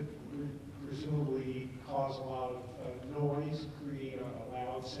could presumably cause a lot of noise, create a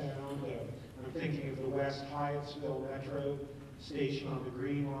loud sound. I'm thinking of the West Hyattsville Metro station on the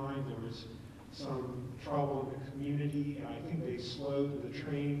Green Line. There was some trouble in the community, and I think they slowed the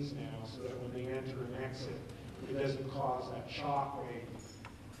trains now so that when they enter and exit, it doesn't cause that shock wave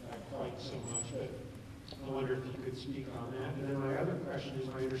quite so much. But I wonder if you could speak on that. And then my other question is,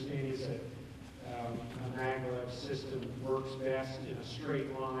 my understanding is that a MAGLEV system works best in a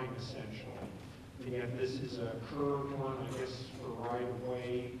straight line, essentially. And yet this is a curved one, I guess, for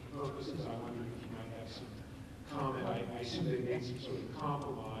right-of-way purposes. I wonder if you might comment, I assume they made some sort of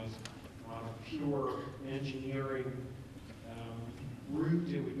compromise on a pure engineering route.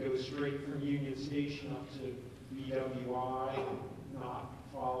 It would go straight from Union Station up to BWI, not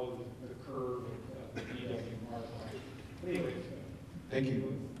follow the curve of the BWRR. Anyway. Thank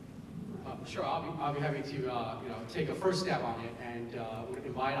you. Sure, I'll be happy to take a first step on it, and would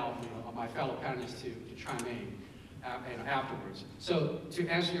invite out my fellow panelists to chime in afterwards. So to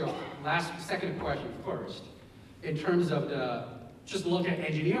answer your second question first, in terms of just look at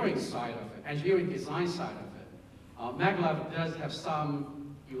engineering side of it, engineering design side of it, MAGLEV does have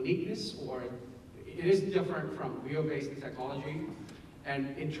some uniqueness, or it is different from wheel-based technology.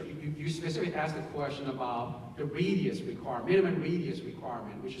 And you specifically asked the question about the radius requirement, minimum radius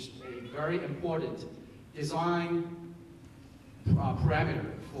requirement, which is a very important design parameter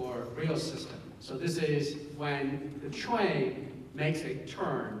for rail system. So this is when the train makes a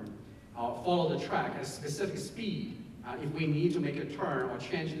turn, follow the track at a specific speed. If we need to make a turn or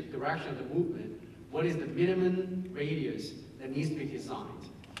change the direction of the movement, what is the minimum radius that needs to be designed?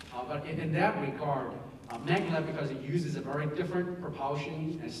 But in that regard, MAGLEV, because it uses a very different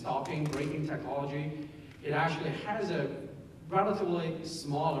propulsion and stopping, braking technology, it actually has a relatively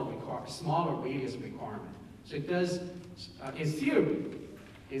smaller radius requirement. So it does, in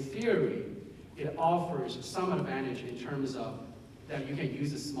theory, it offers some advantage in terms of that you can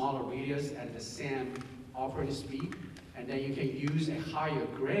use a smaller radius at the same operating speed, and then you can use a higher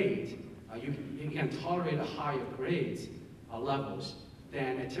grade, you can tolerate a higher grades levels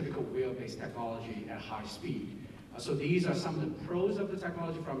than a typical wheel-based technology at high speed. So these are some of the pros of the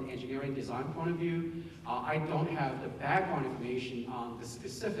technology from an engineering design point of view. I don't have the background information on the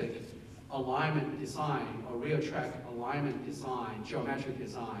specific alignment design or rail track alignment design, geometric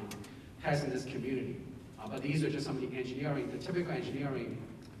design has in this community. But these are just some of the typical engineering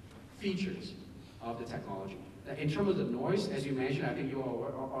features of the technology. In terms of the noise, as you mentioned, I think you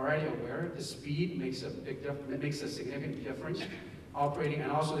are already aware, the speed makes a significant difference operating, and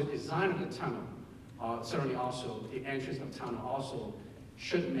also the design of the tunnel, certainly also the entrance of the tunnel also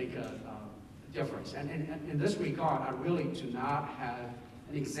should make a difference. And in this regard, I really do not have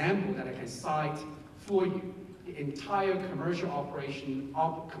an example that I can cite for you. The entire commercially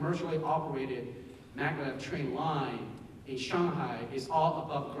operated MAGLEV train line in Shanghai is all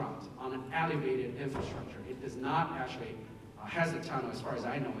above ground on an elevated infrastructure. It does not actually has a tunnel as far as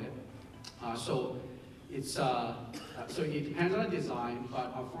I know it. So it depends on the design,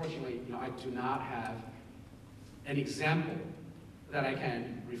 but unfortunately, I do not have an example that I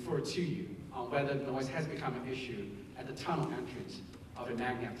can refer to you on whether noise has become an issue at the tunnel entrance of a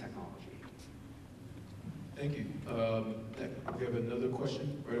MAGLEV technology. Thank you. We have another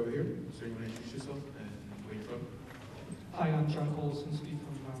question right over here. So you want to introduce yourself and where you're from? Hi, I'm John Colson-Speed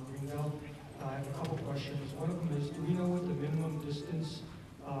from Greenbelt. I have a couple questions. One of them is, do we know what the minimum distance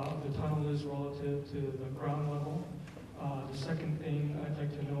of the tunnel is relative to the ground level? The second thing I'd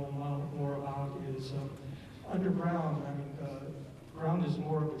like to know more about is underground. I mean, ground is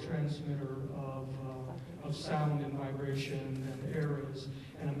more of a transmitter of sound and vibration than air is,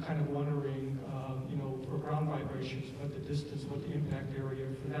 and I'm kind of wondering, for ground vibrations, what the distance, what the impact area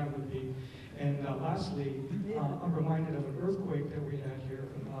for that would be. And lastly, I'm reminded of an earthquake that we had here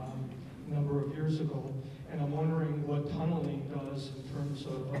a number of years ago, and I'm wondering what tunneling does in terms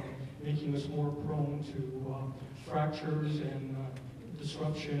of making us more prone to fractures and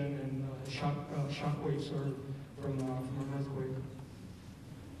disruption and shock waves from an earthquake.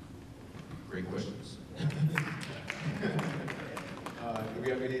 Great questions. Do we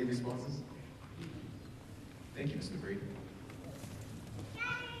have any responses? Thank you, Mr. Brady.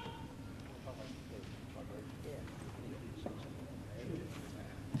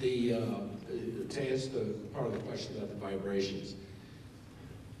 To answer the part of the question about the vibrations,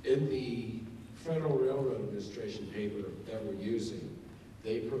 in the Federal Railroad Administration paper that we're using,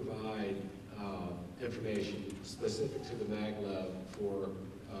 they provide information specific to the MAGLEV for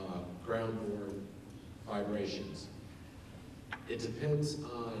ground-borne vibrations. It depends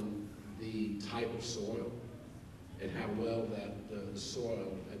on the type of soil and how well that the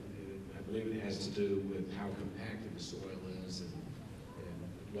soil, I believe it has to do with how compacted the soil is and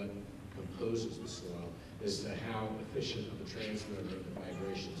what composes the soil, as to how efficient of a transmitter of the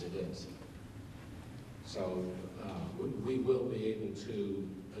vibrations it is. So we will be able to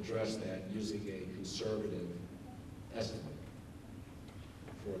address that using a conservative estimate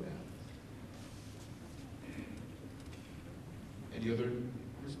for that. Any other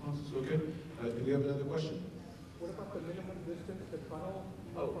responses? Okay. Do we have another question? What about the minimum distance to tunnel?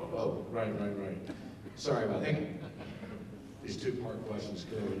 Right. Sorry about that. these two-part questions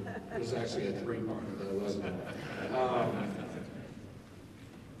going. It was actually a three-part, though, wasn't it?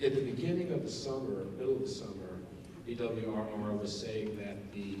 At the beginning of the summer, middle of the summer, BWRR was saying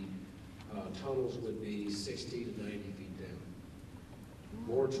that the tunnels would be 60 to 90 feet down.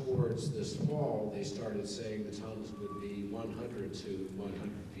 More towards this fall, they started saying the tunnels would be 100 to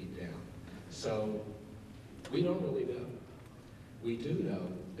 100 feet down. So we don't really know. We do know,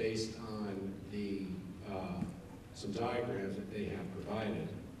 based on the some diagrams that they have provided,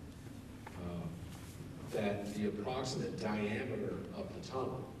 that the approximate diameter of the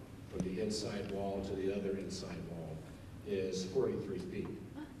tunnel from the inside wall to the other inside wall is 43 feet.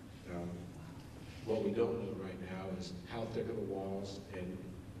 What we don't know right now is how thick are the walls, and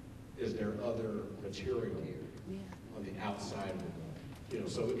is there other material on the outside of the wall. You know,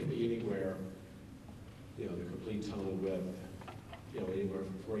 so it could be anywhere, you know, the complete tunnel width, you know, anywhere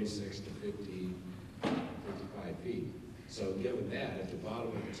from 46 to 50, 55 feet. So given that, if the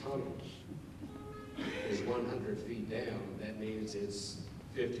bottom of the tunnel is 100 feet down, that means it's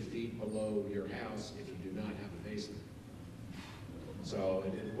 50 feet below your house if you do not have a basement. So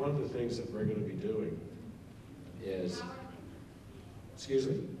and one of the things that we're going to be doing is, excuse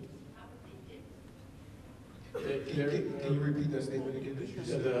me? Can you repeat that statement again?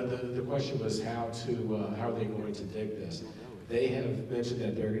 The question was how are they going to dig this? They have mentioned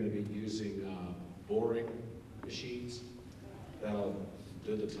that they're going to be using boring machines that'll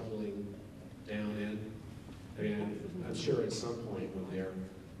do the tunneling down in. And I'm sure at some point when they're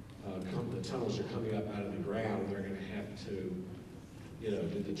the tunnels are coming up out of the ground, they're going to have to, you know,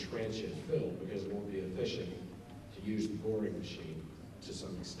 do the trench and fill, because it won't be efficient to use the boring machine to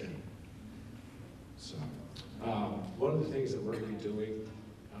some extent. So one of the things that we're going to be doing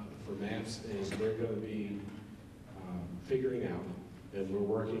for maps is we're going to be figuring out, and we're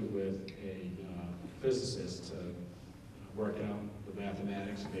working with a physicist to work out the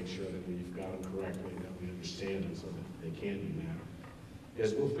mathematics, make sure that we've got them correctly, that we understand them so that they can be mapped,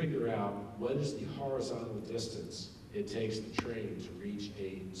 is we'll figure out what is the horizontal distance it takes the train to reach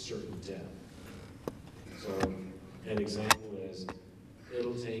a certain depth. So an example is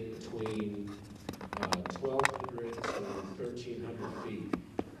it'll take between 1,200 to 1,300 feet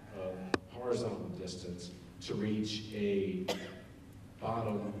of horizontal distance to reach a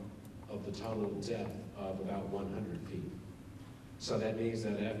bottom of the tunnel depth of about 100 feet. So that means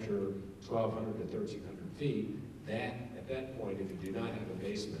that after 1,200 to 1,300 feet, at that point, if you do not have a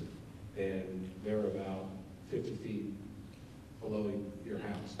basement, then they're about 50 feet below your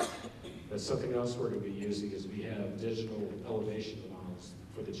house. But something else we're going to be using is we have digital elevation models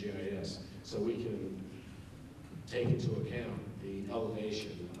for the GIS, so we can take into account the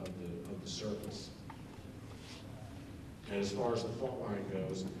elevation of the surface. And as far as the fault line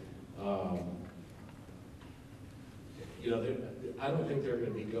goes, you know, I don't think they're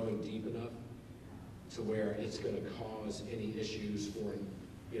going to be going deep enough to where it's going to cause any issues for,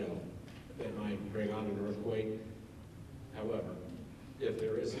 you know, that might bring on an earthquake. However, if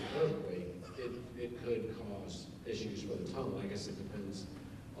there is an earthquake, it could cause issues for the tunnel. I guess it depends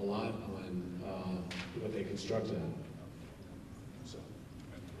a lot on what they construct it on. So.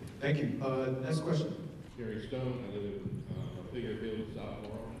 Thank you. Next question. Gary Stone, I live in Pflegerville, South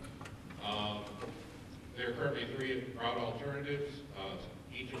Laurel. There are currently 3 route alternatives,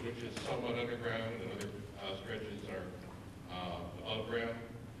 each of which is somewhat underground, and other stretches are above ground.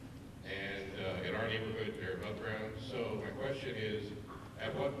 And in our neighborhood, they're above ground. So my question is,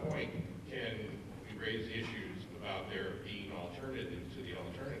 at what point can we raise the issues about there being alternatives to the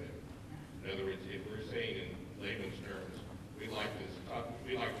alternative? In other words, if we're saying in layman's terms, we like this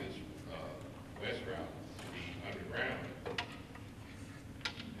west route to be underground,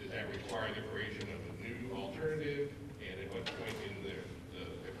 does that require the creation of a new alternative? And at what point in the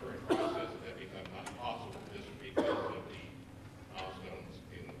current process does that become not possible just because of the milestones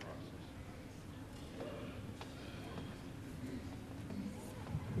in the process?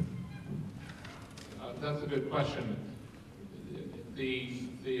 That's a good question. The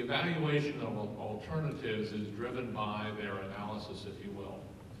evaluation of alternatives is driven by their analysis, if you will.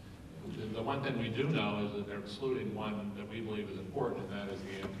 The one thing we do know is that they're excluding one that we believe is important, and that is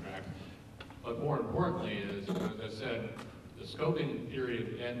the Amtrak. But more importantly is, as I said, the scoping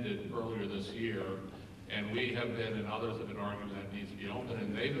period ended earlier this year, and we have been, and others have been arguing that it needs to be open,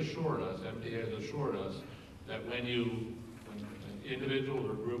 and they've assured us, MTA has assured us, that when individuals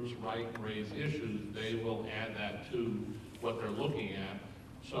or groups write and raise issues, they will add that to what they're looking at.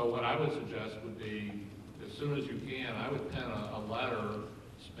 So what I would suggest would be, as soon as you can, I would pen a letter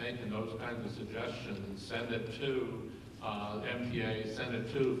making those kinds of suggestions and send it to MTA, send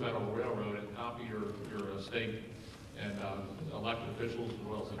it to Federal Railroad, and copy your state elected officials as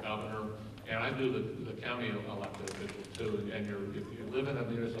well as the governor, and I do the county elected officials too. And if you live in a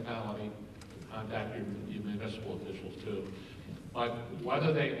municipality, contact your municipal officials too. But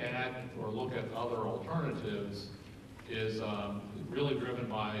whether they add or look at other alternatives is really driven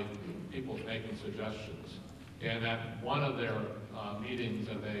by people making suggestions. And at one of their meetings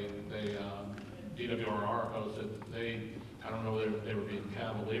that BWRR hosted, I don't know whether they were being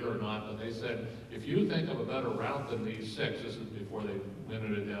cavalier or not, but they said, if you think of a better route than these 6, this is before they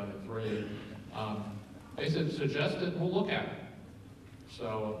limited it down to 3, they said, suggest it and we'll look at it.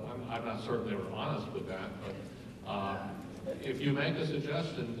 So I'm not certain they were honest with that, but if you make a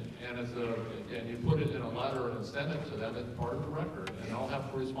suggestion and you put it in a letter and send it to them, it's part of the record, and they'll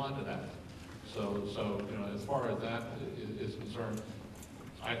have to respond to that. So as far as that is concerned,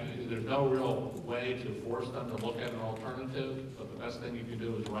 there's no real way to force them to look at an alternative, but the best thing you can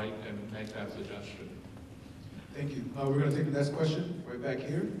do is write and make that suggestion. Thank you. We're going to take the next question right back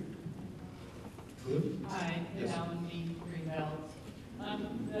here. Good. Hi, Yes. Alan B. Greenbelt.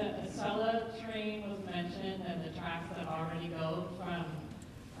 The Acela train was mentioned and the tracks that already go from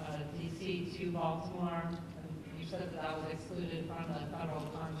DC to Baltimore. And you said that was excluded from the federal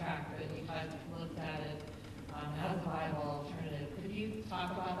contract, but you guys looked at it as a viable alternative. Could you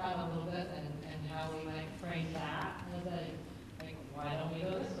talk about that a little bit and how we might frame that as why don't we go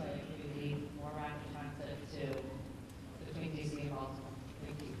this way? We need more rapid transit between DC and Baltimore.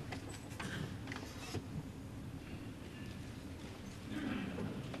 Thank you.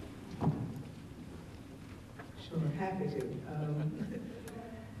 Sure, happy to.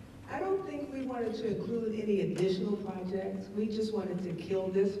 I don't think we wanted to include any additional projects. We just wanted to kill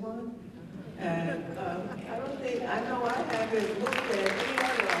this one. And I know I haven't looked at any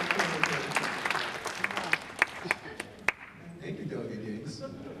other alternatives. Thank you, Delegate Gaines.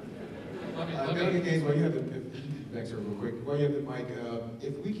 Delegate Gaines, while you have back to her real quick, while you have the mic,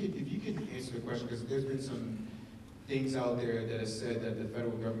 if you could answer the question, because there's been some things out there that have said that the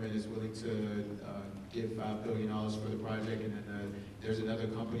federal government is willing to give $5 billion for the project, and then there's another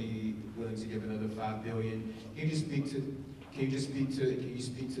company willing to give another $5 billion. Can you speak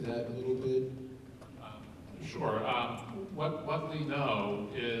to that a little bit? Sure. What we know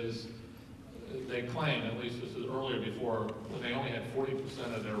is they claim, at least this is earlier before, when they only had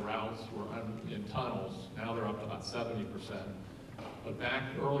 40% of their routes were in tunnels. Now they're up to about 70%. But back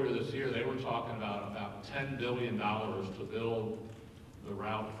earlier this year, they were talking about $10 billion to build the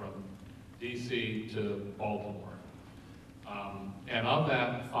route from DC to Baltimore. And of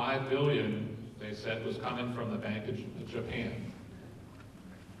that, $5 billion, they said, was coming from the Bank of Japan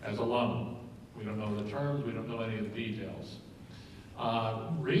as a loan. We don't know the terms, we don't know any of the details.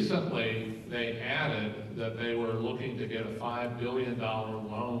 Recently, they added that they were looking to get a $5 billion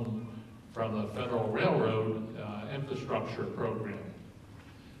loan from the Federal Railroad Infrastructure Program.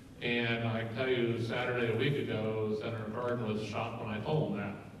 And I can tell you, Saturday a week ago, Senator Cardin was shocked when I told him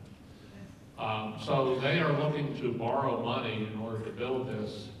that. So they are looking to borrow money in order to build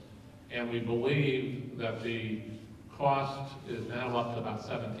this, and we believe that the cost is now up to about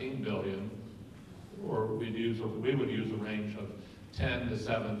 $17 billion, or we would use a range of 10 to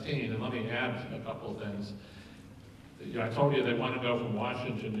 17. And let me add a couple of things. I told you they want to go from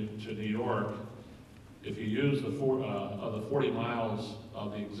Washington to New York. If you use the 40 miles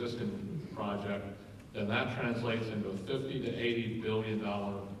of the existing project, then that translates into a $50 to $80 billion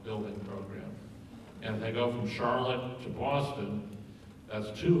building program. And if they go from Charlotte to Boston, that's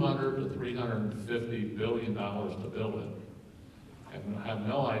 $200 to $350 billion to build it. And I have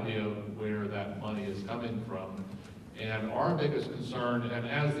no idea where that money is coming from. And our biggest concern, and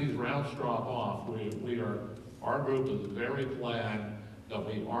as these routes drop off, our group is very glad that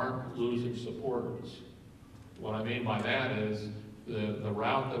we aren't losing supporters. What I mean by that is the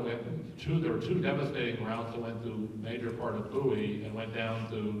route that went there were 2 devastating routes that went through major part of Bowie and went down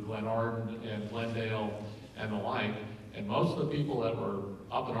to Glenarden and Glendale and the like. And most of the people that were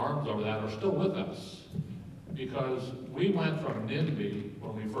up in arms over that are still with us, because we went from NIMBY,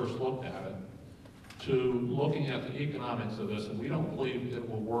 when we first looked at it, to looking at the economics of this, and we don't believe it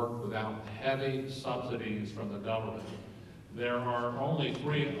will work without heavy subsidies from the government. There are only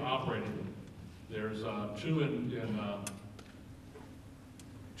 3 operating. There's 2 in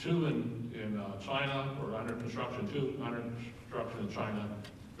China, or under construction, 2 under construction in China.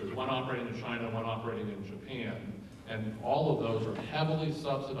 There's 1 operating in China, 1 operating in Japan. And all of those are heavily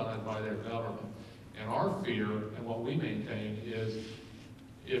subsidized by their government. And our fear, and what we maintain, is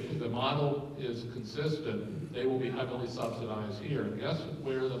if the model is consistent, they will be heavily subsidized here. And guess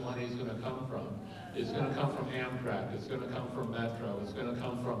where the money is going to come from? It's going to come from Amtrak, it's going to come from Metro, it's going to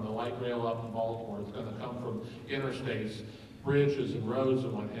come from the light rail up in Baltimore, it's going to come from interstates, bridges and roads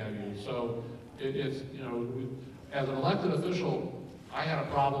and what have you. So it's, you know, as an elected official, I had a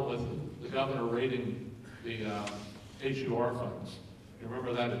problem with the governor raiding the HUR funds. You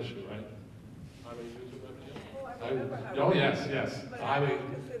remember that issue, right? Oh, yes, yes. But I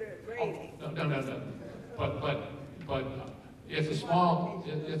don't consider it grading. No. But it's a small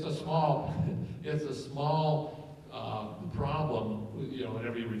problem, you know,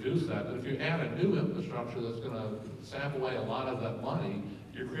 whenever you reduce that. But if you add a new infrastructure that's going to sap away a lot of that money,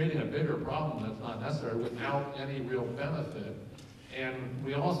 you're creating a bigger problem that's not necessary without any real benefit. And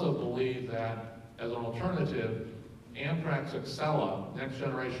we also believe that as an alternative, Amtrak's Acela, next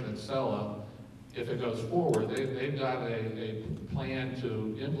generation Acela, if it goes forward, they've got a plan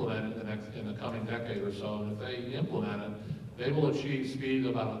to implement it in the coming decade or so. And if they implement it, they will achieve speed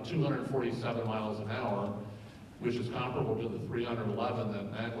of about 247 miles an hour, which is comparable to the 311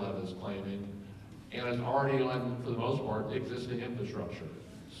 that MAGLEV is claiming, and it's already on, for the most part, existing infrastructure.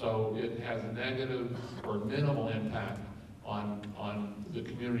 So it has negative or minimal impact on the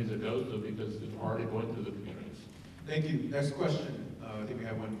communities it goes to because it's already going through the communities. Thank you. Next question. I think we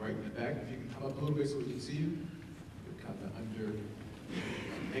have one right in the back. If you can come up a little bit so we can see you. You're kind of under.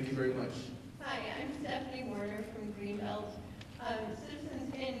 Thank you very much. Hi, I'm Stephanie Warner from Greenbelt.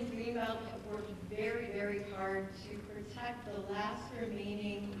 Citizens in Greenbelt have worked very, very hard to protect the last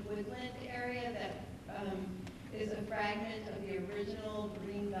remaining woodland area that is a fragment of the original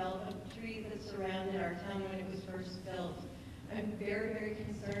Greenbelt of trees that surrounded our town when it was first built. I'm very, very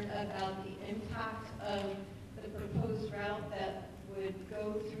concerned about the impact of the proposed route that would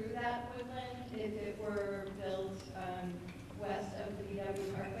go through that woodland if it were built west of the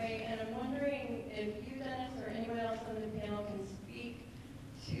BW Parkway. And I'm wondering if you, Dennis, or anyone else on the panel can speak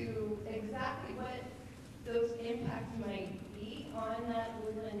to exactly what those impacts might be on that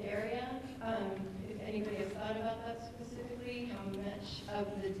woodland area. If anybody has thought about that specifically, how much of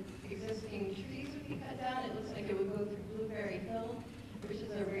the existing trees would be cut down. It looks like it would go through Blueberry Hill, which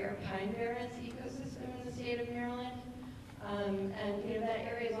is a rare pine barrens ecosystem in the state of Maryland. And you know, that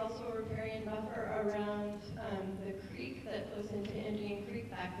area is also a riparian buffer around the creek that flows into Indian Creek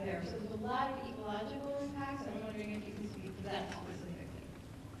back there. So there's a lot of ecological impacts. I'm wondering if you can speak to that specifically.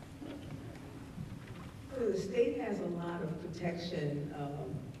 So the state has a lot of protection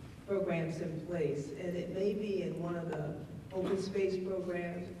programs in place, and it may be in one of the open space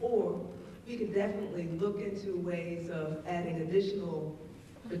programs, or we could definitely look into ways of adding additional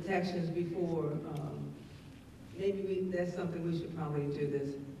protections before that's something we should probably do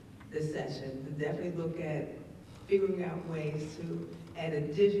this session, to definitely look at figuring out ways to add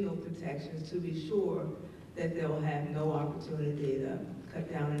additional protections to be sure that they'll have no opportunity to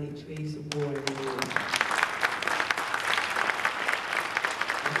cut down any trees or board any wood.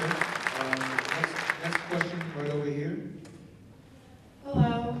 Okay. Next question right over here.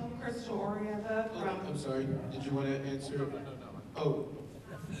 Hello, Crystal Orieva from... I'm sorry, did you want to answer? Oh.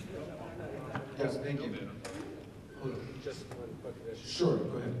 Yes, thank you. Hold on. Just one quick issue. Sure,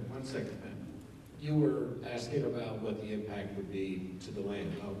 go ahead. 1 second, man. You were asking about what the impact would be to the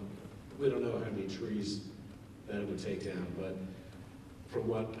land. We don't know how many trees that it would take down, but from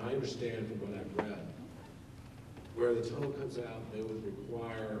what I understand, from what I've read, where the tunnel comes out, they would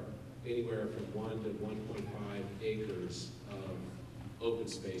require anywhere from 1 to 1.5 acres of open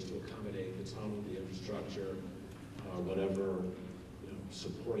space to accommodate the tunnel, the infrastructure, whatever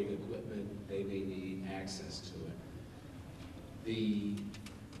supporting equipment they may need access to it. The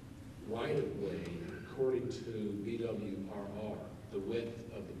right-of-way, according to BWRR, the width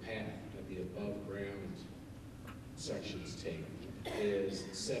of the path that the above-ground sections take is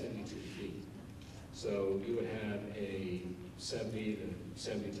 72 feet. So you would have a 70 to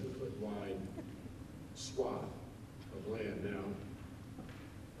 72-foot wide swath of land. Now,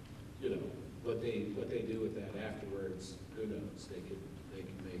 you know, what they do with that afterwards, who knows? They can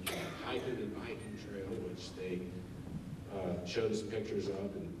make a hiking and biking trail, which they showed us pictures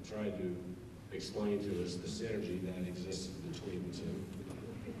of and tried to explain to us the synergy that existed between the two.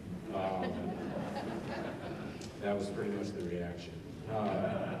 That was pretty much the reaction.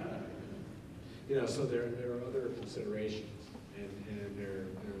 You know, so there are other considerations, and they're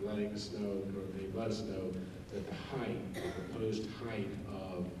letting us know, or they let us know that the height, the proposed height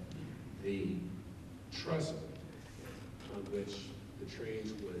of the trestle on which the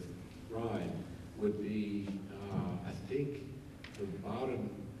trains would ride would be, I think, the bottom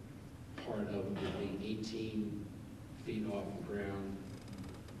part of it would be 18 feet off the ground,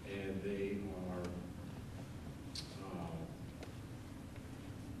 and they are,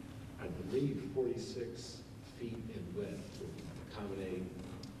 I believe, 46 feet in width to accommodate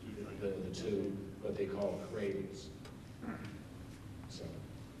the two, what they call cradles. So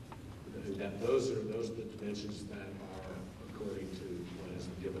those are the dimensions that are according to what has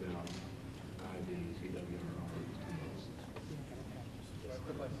been given out by the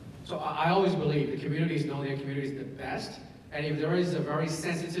BWRR. So I always believe the communities know their communities the best, and if there is a very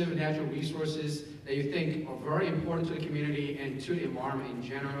sensitive natural resources that you think are very important to the community and to the environment in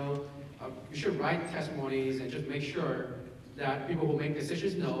general, you should write testimonies and just make sure that people who make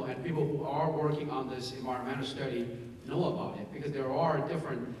decisions know, and people who are working on this environmental study know about it, because there are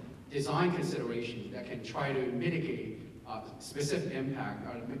different design considerations that can try to mitigate specific impact.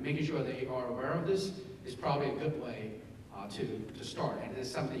 Making sure they are aware of this is probably a good way to start, and it's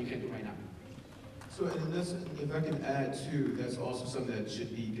something you can do right now. So, and that's, if I can add too, that's also something that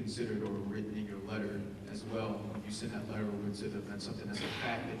should be considered or written in your letter as well. When you send that letter over to them, that's something that's a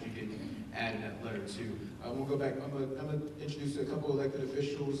fact that you can add in that letter too. We'll go back. I'm gonna introduce a couple elected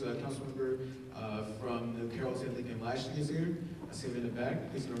officials. Councilmember from the Carrollton Lincoln Lashley is here. I see him in the back.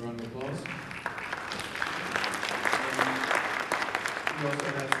 Please give a round of applause. We also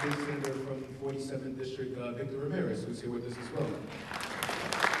have State Senator from 47th District, Victor Ramirez, who's here with us as well.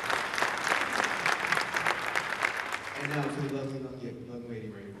 And now to the lovely young lady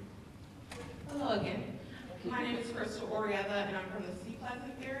right here. Hello again. My name is Crystal Orieva, and I'm from the Sea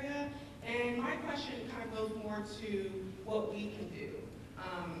Pleasant area. And my question kind of goes more to what we can do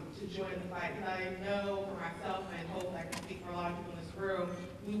to join the fight. And I know for myself, and hope I can speak for a lot of people in this room,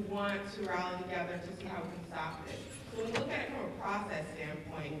 we want to rally together to see how we can stop this. So when we look at it from a process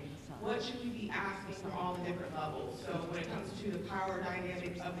standpoint, what should we be asking for all the different levels? So when it comes to the power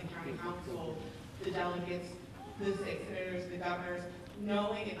dynamics of the county council, the delegates, the state senators, the governors,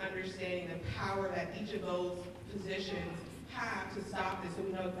 knowing and understanding the power that each of those positions have to stop this, so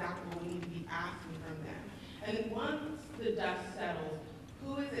we know exactly what we need to be asking from them. And then once the dust settles,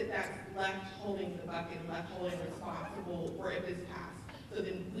 who is it that's left holding the bucket and left holding responsible for if this passed? So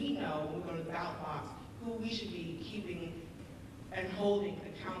then we know when we go to the ballot box who we should be keeping and holding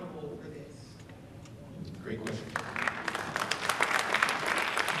accountable for this. Great question.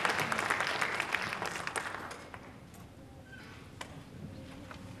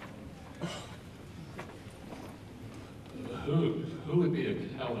 Who would be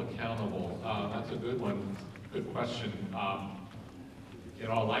held accountable? That's a good one, good question. In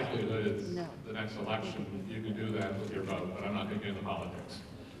all likelihood, it's the next election. You can do that with your vote, but I'm not going to get into politics.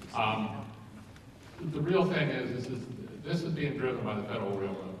 The real thing is, this is being driven by the Federal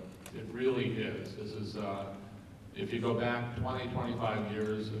Railroad. It really is. This is, if you go back 20, 25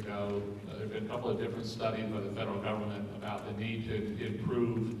 years ago, there have been a couple of different studies by the federal government about the need to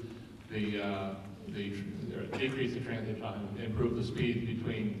improve decrease the transit time, improve the speed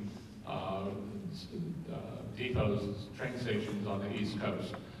between depots, train stations on the East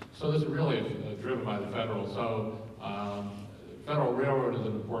Coast. So this is really driven by the federal. So Federal Railroad is an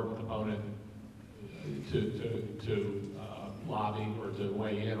important component to lobby or to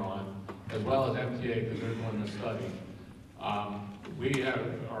weigh in on, as well as MTA, because they're doing the study. We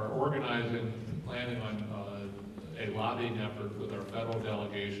are organizing, planning on a lobbying effort with our federal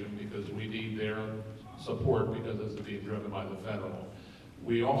delegation because we need their support because this is being driven by the federal.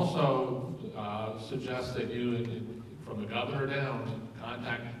 We also suggest that you, from the governor down,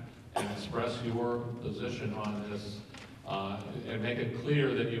 contact and express your position on this and make it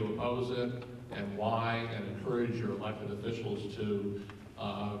clear that you oppose it and why, and encourage your elected officials to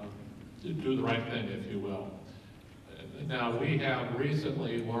do the right thing, if you will. Now, we have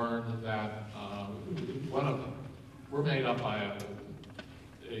recently learned that we're made up by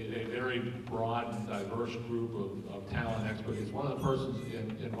a very broad and diverse group of talent expertise. One of the persons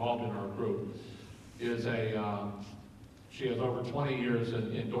involved in our group is she has over 20 years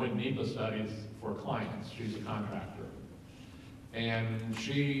in doing NEPA studies for clients. She's a contractor. And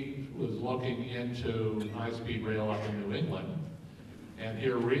she was looking into high-speed rail up in New England. And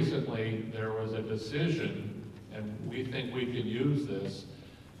here recently, there was a decision, and we think we can use this.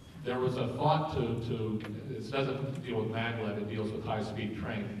 There was a thought it doesn't deal with MAGLEV, it deals with high-speed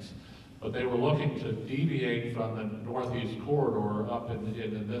trains. But they were looking to deviate from the Northeast corridor up in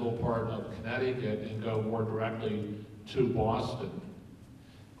the middle part of Connecticut and go more directly to Boston,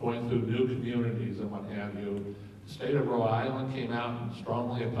 going through new communities and what have you. The state of Rhode Island came out and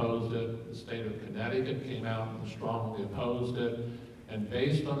strongly opposed it. The state of Connecticut came out and strongly opposed it. And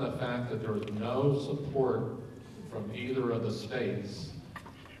based on the fact that there was no support from either of the states,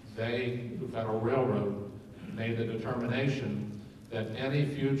 the Federal Railroad made the determination that any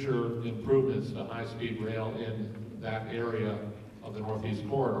future improvements to high-speed rail in that area of the Northeast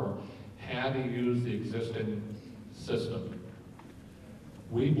Corridor had to use the existing system.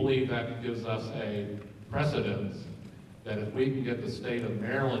 We believe that gives us a precedent that if we can get the state of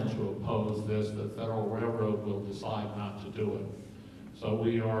Maryland to oppose this, the Federal Railroad will decide not to do it. So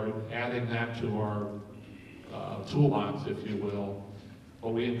we are adding that to our toolbox, if you will.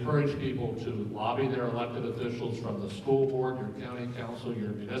 But we encourage people to lobby their elected officials from the school board, your county council, your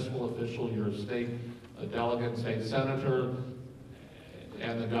municipal official, your state delegate, state senator,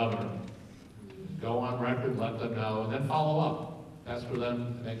 and the governor. Go on record, let them know, and then follow up. That's for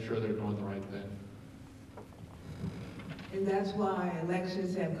them to make sure they're doing the right thing. And that's why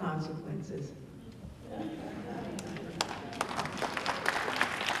elections have consequences.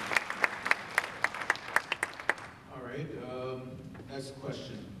 All right, next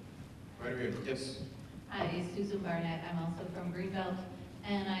question. Right over here, yes. Hi, Susan Barnett. I'm also from Greenbelt,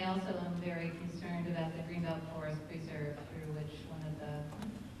 and I also am very concerned about the Greenbelt Forest Preserve, through which one of the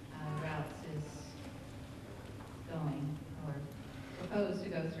routes is going, or proposed to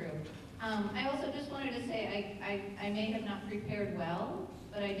go through. I also just wanted to say I may have not prepared well,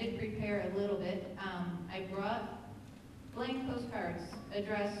 but I did prepare a little bit. I brought blank postcards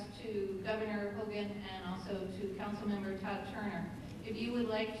addressed to Governor Hogan and also to Councilmember Todd Turner. If you would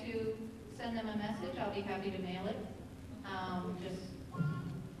like to send them a message, I'll be happy to mail it. Just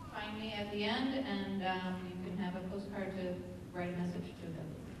find me at the end, and you can have a postcard to write a message to them.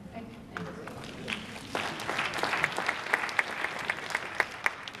 Okay, thanks.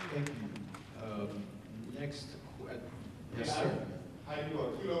 Thank you. Next, yes, sir. How you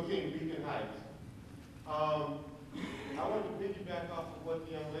doing? Kilo King, Beacon Heights. I want to piggyback off of what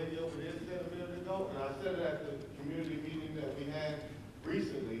the young lady over there said a minute ago, and I said it at the community meeting that we had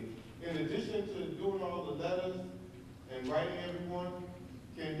recently. In addition to doing all the letters and writing everyone,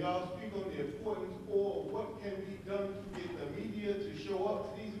 can y'all speak on the importance or what can be done to get the media to show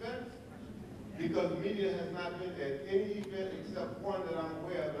up to these events? Because the media has not been at any event except one that I'm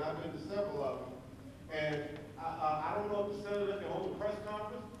aware of, and I've been to several of them. And I don't know if the senator can hold a press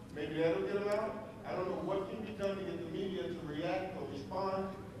conference. Maybe that'll get them out. I don't know what can be done to get the media to react or respond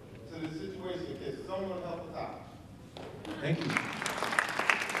to the situation. Can someone help us out? Thank you.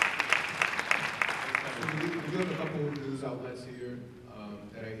 We do have a couple of news outlets here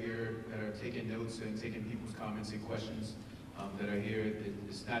that are taking notes and taking people's comments and questions that are here.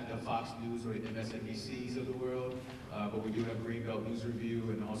 It's not the Fox News or the MSNBCs of the world, but we do have Greenbelt News Review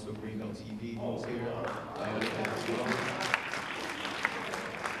and also Greenbelt TV News here.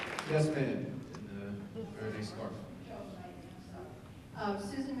 Yes, ma'am. Very nice scarf.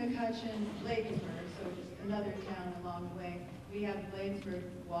 Susan McCutcheon, Bladensburg, so just another town along the way. We have Bladensburg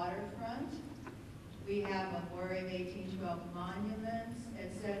waterfront. We have a War of 1812 monuments,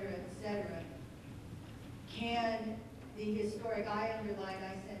 et cetera, et cetera. Can the historic, I underline,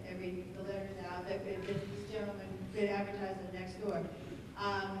 I sent the letters out, that this gentleman been advertising next door.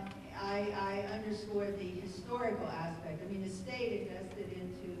 I underscore the historical aspect. I mean, the state invested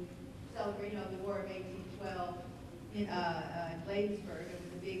into celebrating the War of 1812 in Bladensburg. It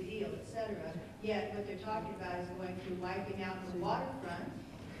was a big deal, et cetera. Yet what they're talking about is going through wiping out the waterfront.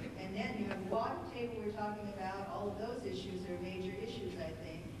 And then you have water table we're talking about. All of those issues are major issues, I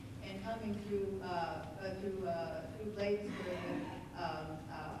think. And coming through Bladensburg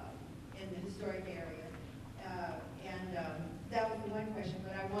in the historic area. That was the one question,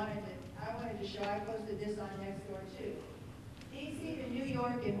 but I wanted to show, I posted this on Nextdoor too. DC to New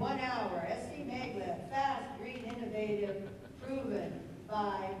York in 1 hour, SCMAGLEV, fast, green, innovative, proven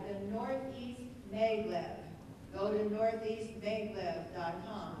by the Northeast Maglev. Go to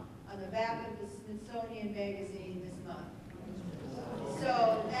northeastmaglev.com on the back of the Smithsonian Magazine this month.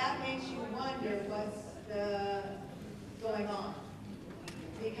 So that makes you wonder what's going on,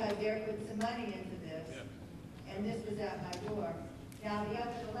 because they're putting some money into this, and this was at my door. Now the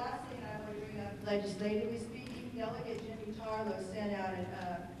last thing I want to bring up, legislatively speaking, Delegate Jimmy Tarlow sent out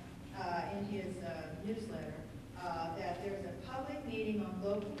in his newsletter that there's a public meeting on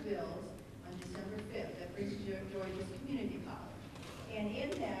local bills on December 5th at Prince George's Community College. And in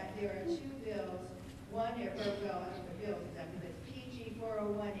that, there are 2 bills. One, it's PG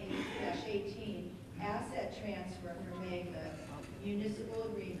 401-18, asset transfer for MAGLEV, municipal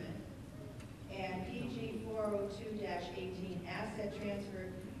agreement, and PG 402-18, asset transfer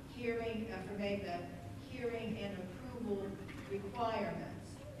hearing for MAGLEV, hearing and approval requirements.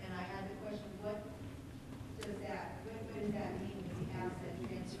 And I had the question, what does that mean, the asset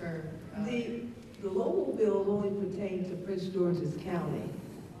transfer? The local bills only pertain to Prince George's County.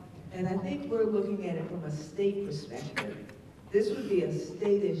 And I think we're looking at it from a state perspective. this would be a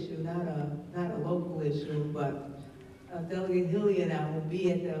state issue, not a local issue, but Delegate Hilly and I will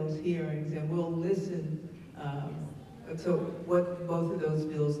be at those hearings and we'll listen to what both of those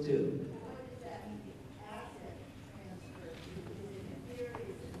bills do.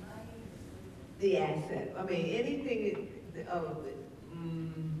 The asset, I mean, anything, I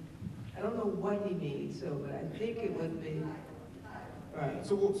don't know what he needs, so, but I think it would be, right.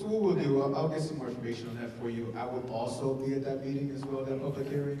 So what we'll do, I'll get some more information on that for you. I will also be at that meeting as well, that public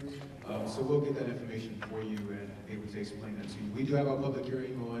hearing. So we'll get that information for you and be able to explain that to you. We do have our public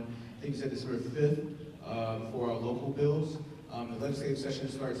hearing on, I think you said December 5th, for our local bills. The legislative session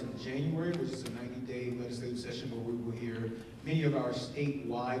starts in January, which is a 90-day legislative session where we will hear many of our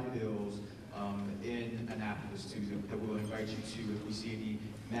statewide bills in Annapolis too, that we'll invite you to if we see any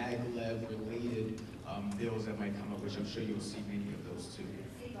MAGLEV related bills that might come up, which I'm sure you'll see many of those too.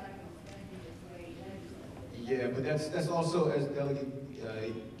 Yeah, but that's also, as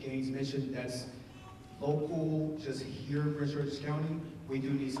Delegate Gaines mentioned, that's local, just here in Prince George's County. We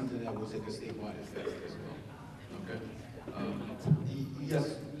do need something that will take a statewide effect as well. Okay?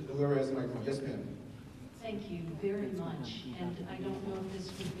 Yes, whoever has the microphone. Yes, ma'am. Thank you very much. And I don't know if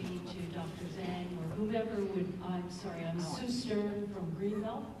this would be to Dr. Zhang or whoever would, I'm sorry, I'm Sue Stern from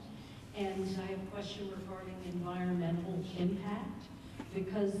Greenbelt. And I have a question regarding environmental impact,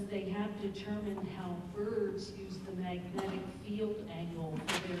 because they have determined how birds use the magnetic field angle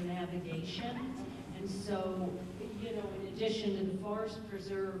for their navigation. And so, you know, in addition to the forest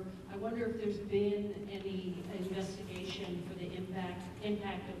preserve, I wonder if there's been any investigation for the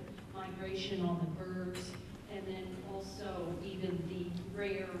impact of migration on the birds, and then also even the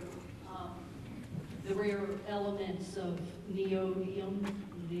rare elements of neodymium,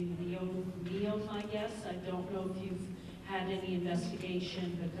 I guess. I don't know if you've had any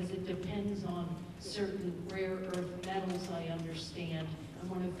investigation, because it depends on certain rare earth metals, I understand. And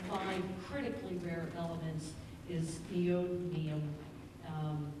one of 5 critically rare elements is neodymium,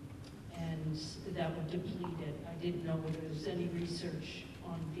 and that would deplete it. I didn't know whether there's any research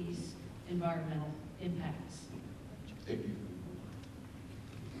on these environmental impacts. Thank you.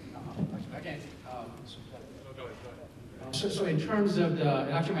 Again, so in terms of the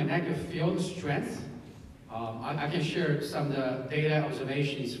electromagnetic field strength, I can share some of the data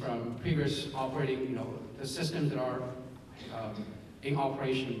observations from previous operating, the systems that are in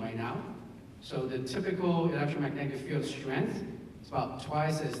operation right now. So the typical electromagnetic field strength is about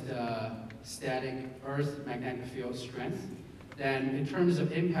twice as the static Earth magnetic field strength. Then in terms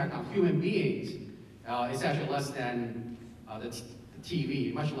of impact on human beings, it's actually less than the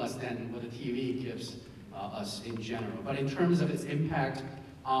TV, much less than what the TV gives us in general. But in terms of its impact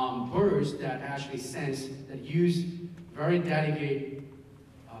on birds that actually sense, that use very dedicated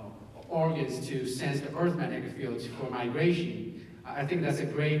organs to sense the Earth magnetic fields for migration, I think that's a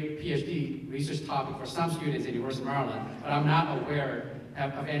great PhD research topic for some students at University of Maryland, but I'm not aware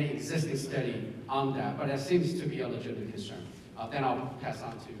of any existing study on that, but that seems to be a legitimate concern. Then I'll pass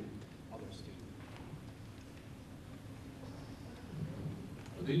on to other students.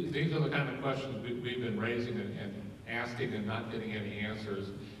 These are the kind of questions we've been raising and asking and not getting any answers.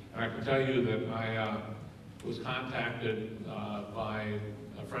 And I can tell you that I was contacted by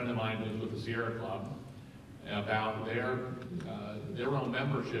a friend of mine who's with the Sierra Club about their own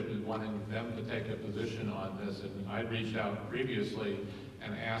membership is wanting them to take a position on this. And I reached out previously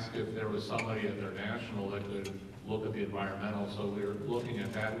and asked if there was somebody at their national that could look at the environmental. So we're looking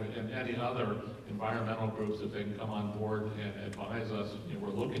at that, and any other environmental groups, if they can come on board and advise us. We're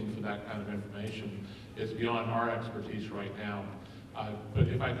looking for that kind of information. It's beyond our expertise right now. But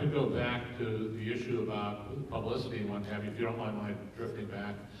if I could go back to the issue about publicity and what have you, if you don't mind my drifting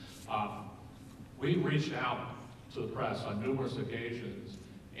back, we reached out to the press on numerous occasions,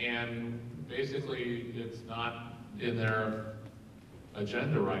 and basically it's not in their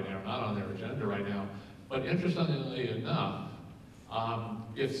agenda right now, not on their agenda right now. But interestingly enough,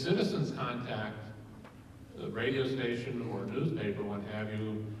 if citizens contact the radio station or newspaper, what have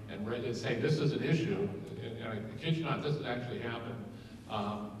you, and say this is an issue, and I kid you not, this has actually happened.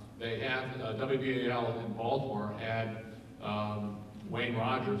 They had, WBAL in Baltimore had Wayne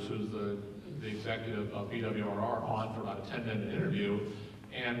Rogers, who's the executive of BWRR, on for about a 10-minute interview,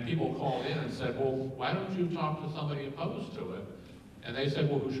 and people called in and said, well, why don't you talk to somebody opposed to it? And they said,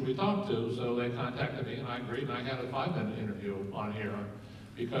 well, who should we talk to? So they contacted me, and I agreed, and I had a 5-minute interview on here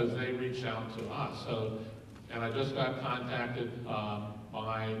because they reached out to us. So, and I just got contacted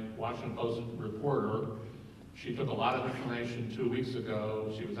by Washington Post reporter. She took a lot of information 2 weeks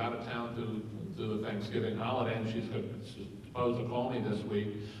ago. She was out of town through the Thanksgiving holiday, and she's supposed to call me this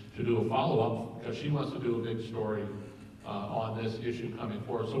week to do a follow-up because she wants to do a big story on this issue coming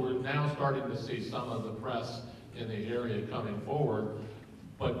forward. So we're now starting to see some of the press in the area coming forward.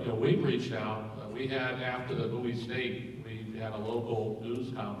 But we've reached out. We had, after the Bowie State, we had a local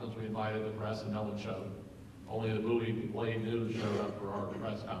news conference. We invited the press and no one showed. Only the Bowie Blade News showed up for our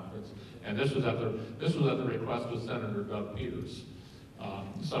press conference. And this was at the request of Senator Doug Peters.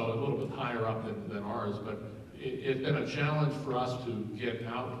 So a little bit higher up than ours, but it's been a challenge for us to get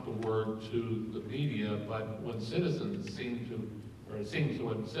out the word to the media, but when citizens it seems to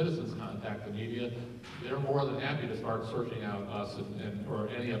when citizens contact the media, they're more than happy to start searching out us or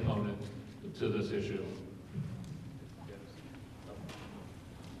any opponent to this issue.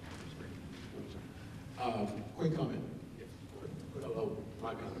 Quick comment. Oh,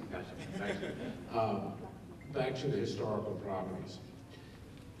 my comment, gotcha. Thank you. Back to the historical properties.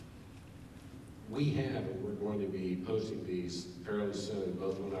 We have, and we're going to be posting these fairly soon,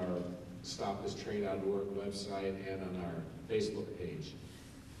 both on our Stop This Train Out of Work website and on our Facebook page.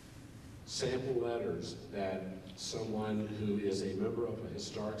 Sample letters that someone who is a member of a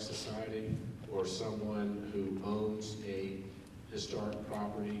historic society or someone who owns a historic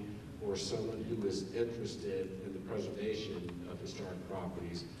property or someone who is interested in the preservation of historic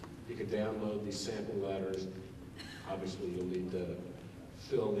properties, you can download these sample letters. Obviously, you'll need to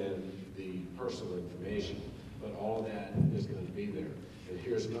fill in the personal information, but all of that is going to be there. And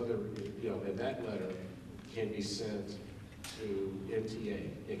here's another, and that letter can be sent to MTA.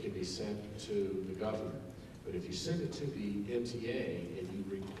 It can be sent to the governor. But if you send it to the MTA and you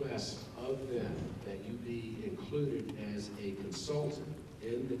request of them that you be included as a consultant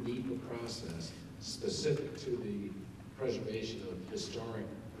in the NEPA process specific to the preservation of historic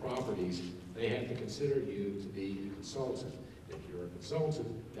properties, they have to consider you to be a consultant. If you're a consultant,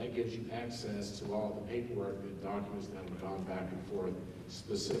 that gives you access to all the paperwork and documents that have gone back and forth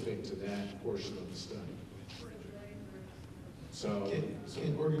specific to that portion of the study. So,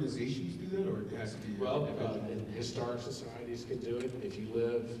 can organizations do that, or it has to be? Well, historic societies can do it. If you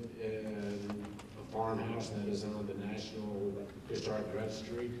live in a farmhouse that is on the National Historic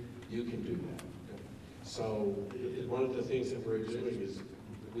Registry, you can do that. So, one of the things that we're doing is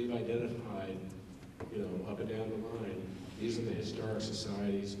we've identified, up and down the line, these are the historic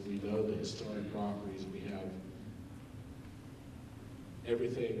societies. We know the historic properties. We have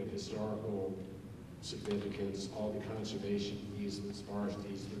everything of historical significance, all the conservation easements, forest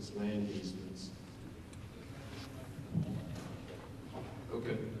easements, land easements.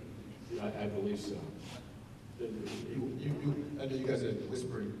 Okay. I believe so. I know you guys are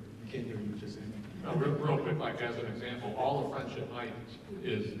whispering. You can't hear you just saying. No, real quick, like as an example, all of Friendship Heights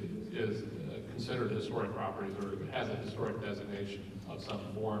is considered historic properties or has a historic designation of some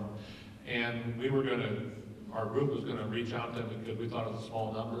form. And our group was going to reach out to them because we thought it was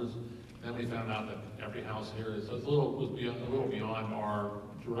small numbers. Then we found out that every house here is a little beyond our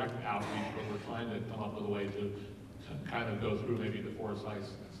direct outreach, but we're trying to come up with a way to kind of go through maybe the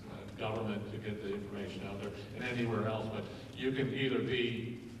Forsyth government to get the information out there and anywhere else. But you can either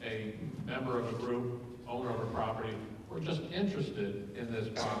be a member of a group, owner of a property, or just interested in this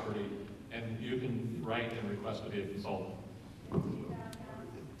property, and you can write and request to be a consultant.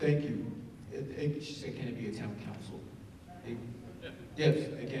 Thank you. She said, can it be a town council? Yes,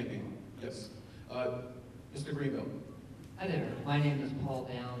 it can be. Yes. Mr. Greenbelt. Hi there. My name is Paul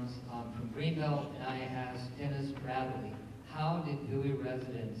Downs. I'm from Greenbelt, and I asked Dennis Bradley, how did Bowie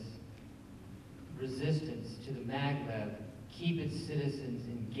residents' resistance to the MAGLEV keep its citizens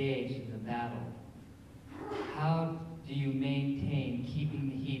engaged in the battle? How do you maintain keeping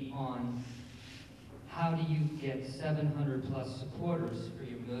the heat on? How do you get 700 plus supporters for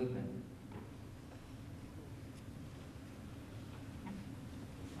your movement?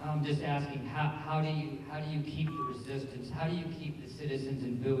 I'm just asking, how do you keep the resistance? How do you keep the citizens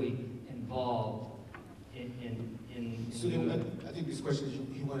in Bowie involved in So I think these questions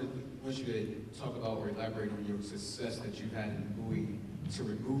he wants you to talk about or elaborate on your success that you've had in Bowie to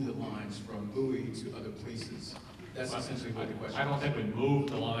remove the lines from Bowie to other places. That's essentially what the question is. I don't think we moved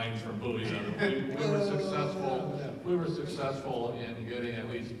the lines from Bowie to other. We were successful in getting at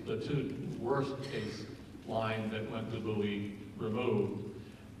least the two worst case lines that went to Bowie removed.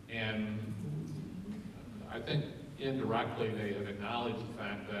 And I think indirectly they have acknowledged the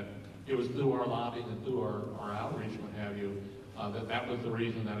fact that it was through our lobbying and through our outreach, what have you, that was the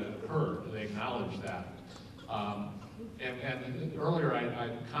reason that it occurred. They acknowledged that. And earlier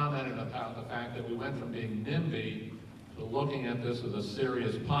I commented about the fact that we went from being NIMBY to looking at this as a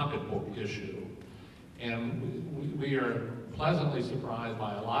serious pocketbook issue. And we are pleasantly surprised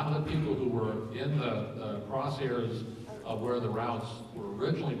by a lot of the people who were in the crosshairs of where the routes were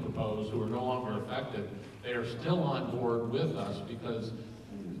originally proposed, who are no longer affected, they are still on board with us because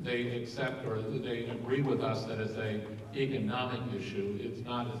they accept or they agree with us that it's a economic issue. It's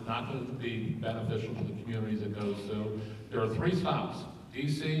not going to be beneficial to the communities it goes to. There are 3 stops: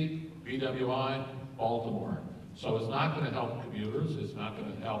 DC, BWI, Baltimore. So it's not going to help commuters. It's not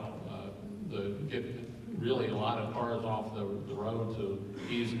going to help get really a lot of cars off the road to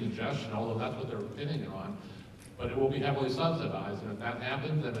ease congestion, although that's what they're pinning it on. But it will be heavily subsidized, and if that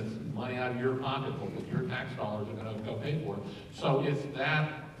happens, then it's money out of your pocketbook that your tax dollars are going to go pay for. So it's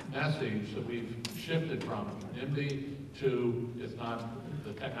that message that we've shifted from NIMBY to it's not,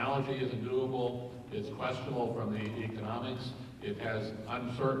 the technology isn't doable, it's questionable from the economics, it has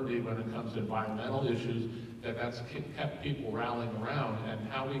uncertainty when it comes to environmental issues, that's kept people rallying around, and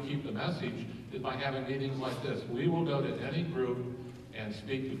how we keep the message is by having meetings like this. We will go to any group and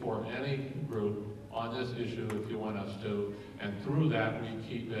speak before any group on this issue if you want us to, and through that we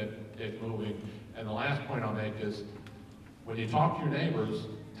keep it moving. And the last point I'll make is, when you talk to your neighbors,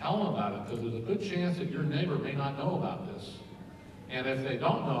 tell them about it, because there's a good chance that your neighbor may not know about this. And if they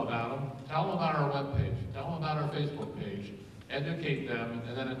don't know about them, tell them about our webpage, tell them about our Facebook page, educate them,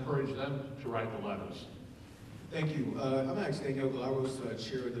 and then encourage them to write the letters. Thank you. I'm going to ask Danielle Galaros, Vice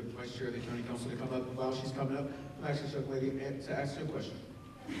Chair of the County Council, to come up. While she's coming up, I'm asking this young lady to ask her question.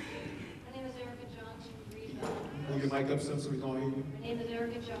 My name is Erica Johns from Greenbelt. Move your mic up so we can hear you. My name is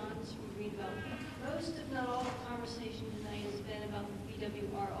Erica Johns from Greenbelt. Most, if not all, the conversation tonight has been about the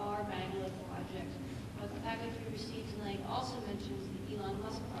BWRR MAGLEV project. But the package we received tonight also mentions the Elon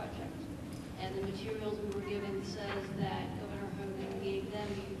Musk project. And the materials we were given says that Governor Hogan gave them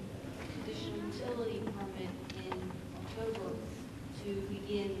a conditional utility permit in October to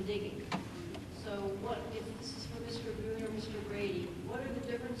begin digging. So what, if this is for Mr. Boone or Mr. Brady, what are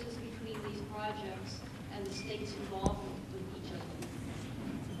the differences between these projects and the state's involvement with each of them?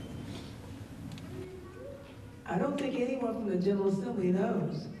 I don't think anyone from the General Assembly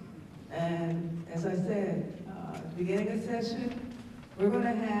knows. And as I said, at the beginning of the session, we're going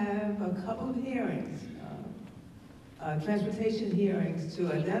to have a couple of hearings, transportation hearings,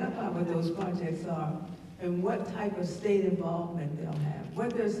 to identify what those projects are and what type of state involvement they'll have.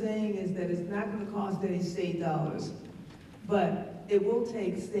 What they're saying is that it's not going to cost any state dollars, but it will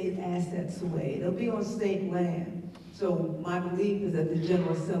take state assets away. It'll be on state land. So my belief is that the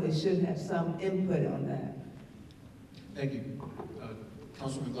General Assembly should have some input on that. Thank you.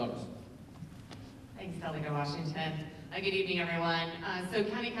 Councilman Galaros. Thanks, Delegate Washington. Good evening, everyone. So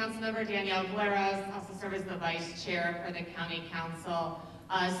County Council Member Danielle Galeros, also serve as the Vice Chair for the County Council.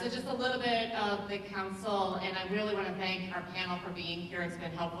 So just a little bit of the council, and I really want to thank our panel for being here. It's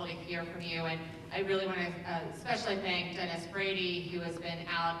been helpful to hear from you, and I really want to especially thank Dennis Brady, who has been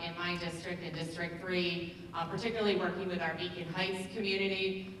out in my district, in District 3, particularly working with our Beacon Heights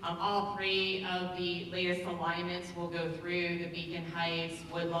community. All 3 of the latest alignments will go through the Beacon Heights,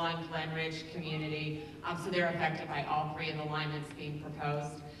 Woodlawn, Glenridge community, so they're affected by all 3 of the alignments being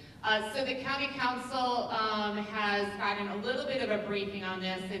proposed. So the County Council has gotten a little bit of a briefing on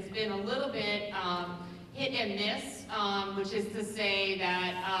this. It's been a little bit hit and miss, which is to say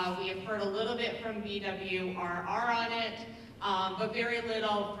that we have heard a little bit from BWRR on it, but very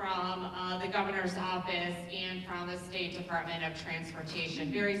little from the Governor's Office and from the State Department of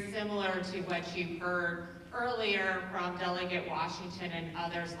Transportation. Very similar to what you heard earlier from Delegate Washington and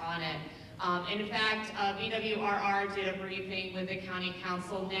others on it. In fact, BWRR did a briefing with the County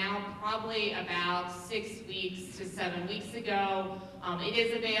Council now probably about 6 weeks to 7 weeks ago. It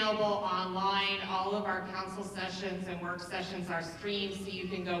is available online. All of our council sessions and work sessions are streamed, so you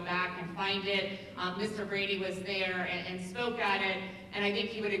can go back and find it. Mr. Brady was there and spoke at it, and I think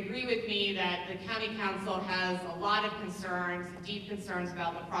he would agree with me that the County Council has a lot of concerns, deep concerns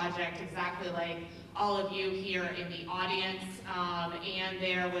about the project, exactly like all of you here in the audience, and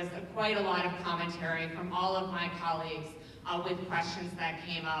there was quite a lot of commentary from all of my colleagues with questions that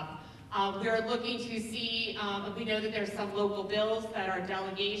came up. We're looking to see, we know that there's some local bills that our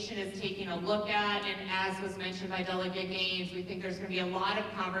delegation is taking a look at, and as was mentioned by Delegate Gaines, we think there's going to be a lot of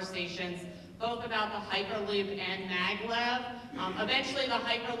conversations both about the Hyperloop and MAGLEV. Eventually the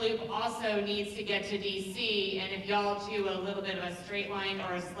Hyperloop also needs to get to DC, and if y'all do a little bit of a straight line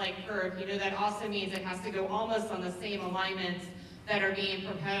or a slight curve, you know that also means it has to go almost on the same alignments that are being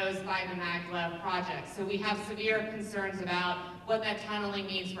proposed by the MAGLEV project. So we have severe concerns about what that tunneling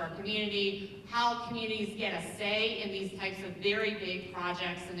means for our community, how communities get a say in these types of very big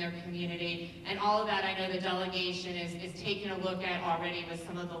projects in their community, and all of that I know the delegation is taking a look at already with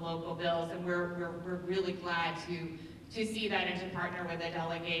some of the local bills, and we're really glad to see that and to partner with the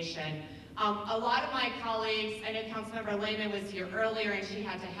delegation. A lot of my colleagues, I know Councilmember Lehman was here earlier and she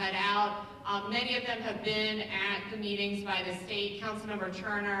had to head out. Many of them have been at the meetings by the state. Councilmember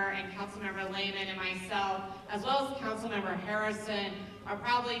Turner and Councilmember Lehman and myself, as well as Councilmember Harrison, are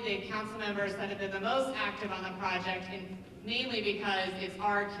probably the council members that have been the most active on the project, and mainly because it's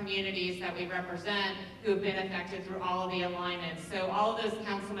our communities that we represent who have been affected through all of the alignments. So all of those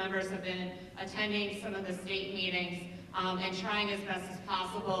council members have been attending some of the state meetings and trying as best as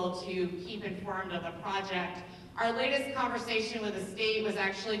possible to keep informed of the project. Our latest conversation with the state was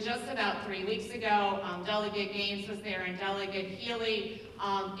actually just about 3 weeks ago. Delegate Gaines was there and Delegate Healy.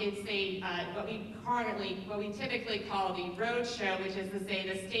 It's what we typically call the road show, which is to say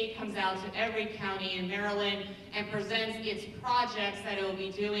the state comes out to every county in Maryland and presents its projects that it will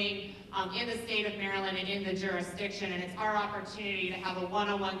be doing in the state of Maryland and in the jurisdiction. And it's our opportunity to have a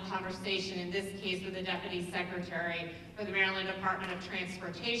one-on-one conversation, in this case with the Deputy Secretary for the Maryland Department of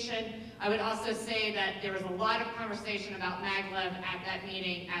Transportation. I would also say that there was a lot of conversation about MAGLEV at that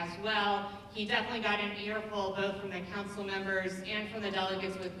meeting as well. He definitely got an earful both from the council members and from the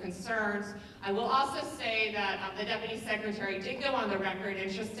delegates with concerns. I will also say that the Deputy Secretary did go on the record,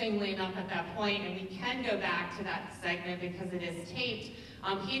 interestingly enough, at that point, and we can go back to that segment because it is taped.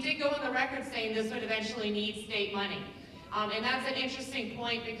 He did go on the record saying this would eventually need state money. And that's an interesting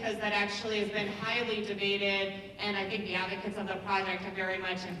point because that actually has been highly debated, and I think the advocates of the project have very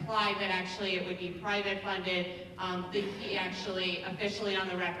much implied that actually it would be private funded. He actually officially on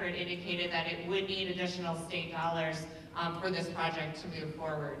the record indicated that it would need additional state dollars for this project to move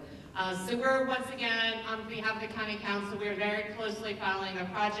forward. So we're, once again, on behalf of the County Council, we are very closely following the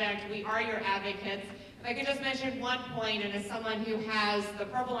project. We are your advocates. If I could just mention one point, and as someone who has the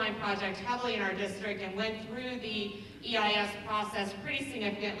Purple Line project heavily in our district and went through the EIS process pretty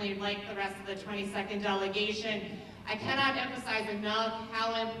significantly like the rest of the 22nd delegation, I cannot emphasize enough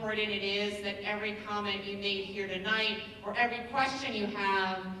how important it is that every comment you made here tonight or every question you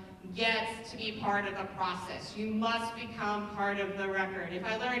have gets to be part of the process. You must become part of the record. If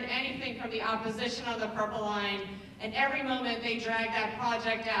I learned anything from the opposition on the Purple Line, and every moment they dragged that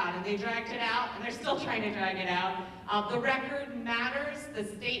project out, and they dragged it out, and they're still trying to drag it out. The record matters, the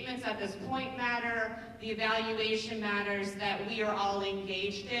statements at this point matter, the evaluation matters that we are all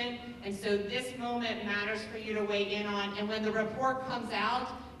engaged in, and so this moment matters for you to weigh in on, and when the report comes out,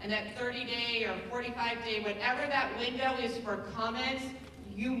 and that 30-day or 45-day, whatever that window is for comments,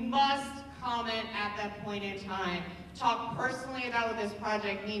 you must comment at that point in time. Talk personally about what this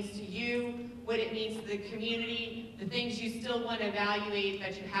project means to you, what it means to the community, the things you still want to evaluate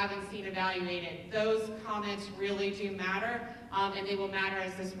that you haven't seen evaluated. Those comments really do matter, and they will matter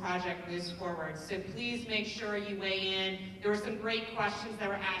as this project moves forward. So please make sure you weigh in. There were some great questions that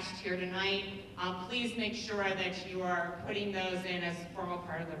were asked here tonight. Please make sure that you are putting those in as a formal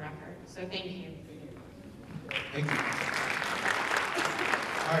part of the record. So thank you. Thank you.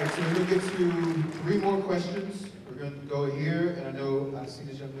 All right, so we're going to get to 3 more questions. We're going to go here, and I know I've seen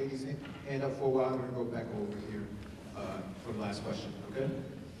this young lady's hand up for a while. I'm going to go back over here for the last question, okay?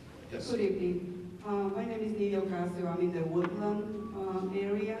 Yes. Good evening. My name is Nidia Ocasio. I'm in the Woodland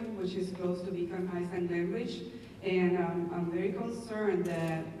area, which is close to Beacon Heights and Glenridge. And I'm very concerned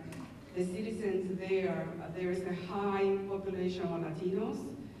that the citizens there is a high population of Latinos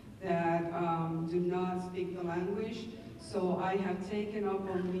that do not speak the language. So I have taken up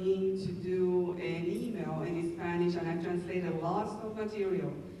on me to do an email in Spanish, and I translated lots of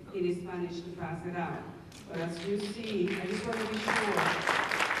material in Spanish to pass it out. But as you see, I just want to be sure.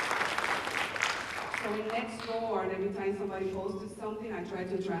 So in Nextdoor, every time somebody posted something, I try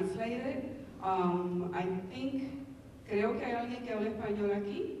to translate it. I think, creo que hay alguien que habla español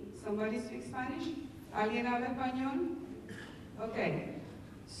aquí. Somebody speak Spanish? ¿Alguien habla español? Okay.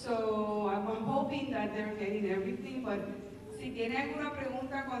 So I'm hoping that they're getting everything, but si tienen alguna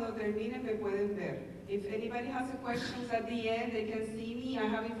pregunta cuando terminen me pueden ver. If anybody has questions at the end, they can see me. I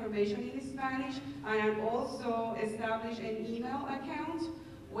have information in Spanish. I have also established an email account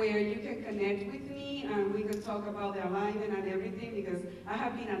where you can connect with me and we can talk about the alignment and everything, because I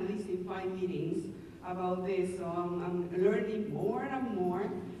have been at least in 5 meetings about this, so I'm learning more and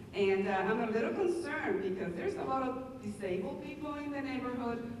more. And I'm a little concerned because there's a lot of disabled people in the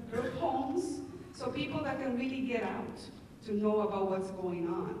neighborhood, group homes, so people that can really get out to know about what's going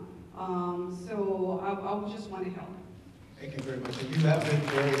on. So I just want to help. Thank you very much. And you have been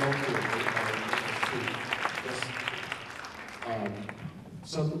very helpful.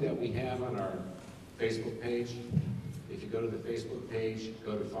 Something that we have on our Facebook page, if you go to the Facebook page,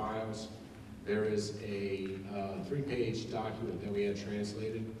 go to Files, there is a 3-page document that we had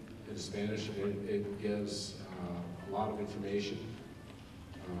translated into Spanish, and it gives a lot of information.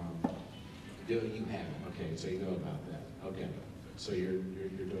 You have it, okay, so you know about that, okay. So you're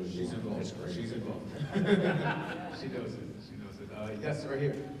doing. She's involved. That's great. She's involved. She knows it. She knows it. Yes, right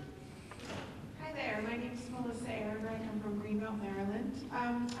here. Hi there. My name is Melissa Aaron. I come from Greenbelt, Maryland.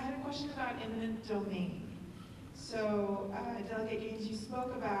 I had a question about eminent domain. So, Delegate Gaines, you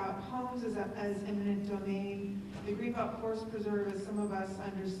spoke about homes as eminent domain. The Greenbelt Forest Preserve, as some of us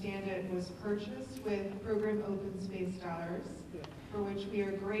understand it, was purchased with program open space dollars, for which we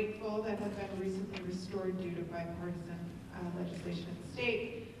are grateful that have been recently restored due to bipartisan legislation at the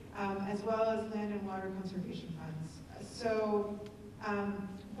state, as well as land and water conservation funds. So,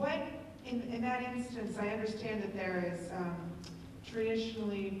 in that instance, I understand that there is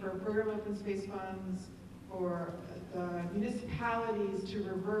traditionally for program open space funds, for the municipalities to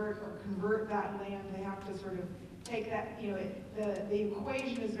revert or convert that land, they have to sort of take that, the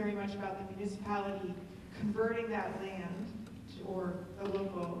equation is very much about the municipality converting that land or the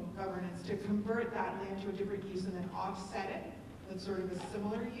local governance to convert that land to a different use and then offset it with sort of a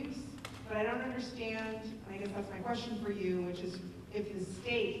similar use. But I don't understand, and I guess that's my question for you, which is if the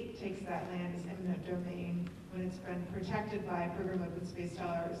state takes that land as eminent domain when it's been protected by program open space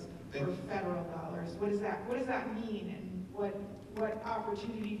dollars or federal dollars, what does that mean, and what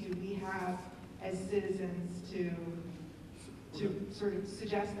opportunity do we have as citizens to sort of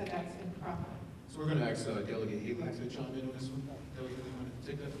suggest that that's improper? So we're going to ask Delegate Haley to chime in on this one. Delegate, you want to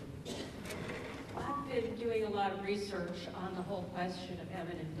take that? I've been doing a lot of research on the whole question of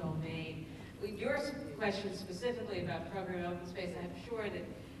eminent domain. With your question specifically about program open space, I'm sure that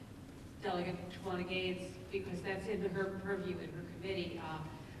Delegate Tawana Gaines, because that's in her purview in her committee,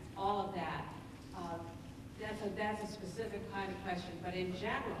 all of that, that's a specific kind of question. But in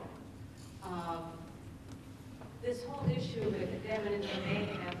general, this whole issue with eminent domain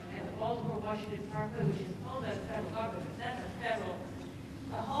and the Baltimore Washington Parkway, which is owned by the federal government, that's a federal,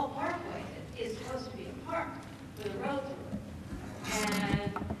 the whole parkway is supposed to be a park with a road through it.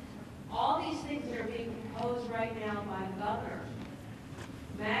 And all these things that are being proposed right now by the governor,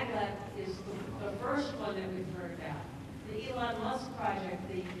 MAGLEV is the first one that we've heard about. The Elon Musk project,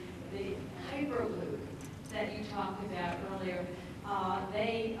 the Hyperloop that you talked about earlier,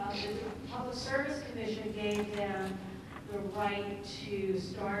 the Public Service Commission gave them the right to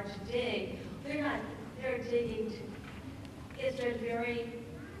start to dig. They're digging to, it's been very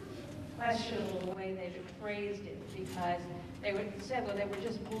questionable the way they've phrased it, because they said, well, they were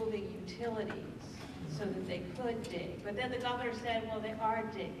just moving utilities so that they could dig. But then the governor said, well, they are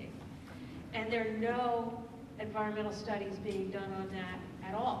digging. And there are no environmental studies being done on that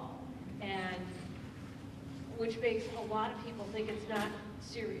at all. And which makes a lot of people think it's not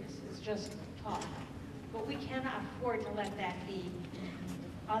serious, it's just talk. But we cannot afford to let that be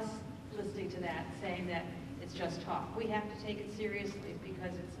us listening to that, saying that it's just talk. We have to take it seriously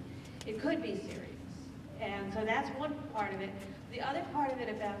because it could be serious. And so that's one part of it. The other part of it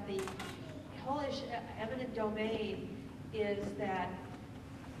about the whole eminent domain is that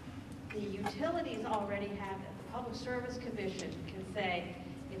the utilities already have it. The Public Service Commission can say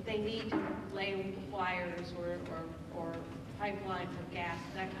if they need to lay wires or pipeline for gas,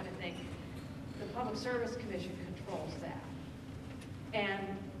 that kind of thing. The Public Service Commission controls that.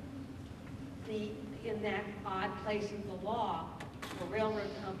 And in that odd place in the law, a railroad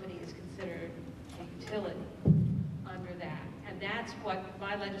company is considered a utility under that. And that's what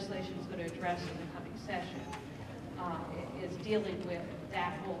my legislation is going to address in the coming session, is dealing with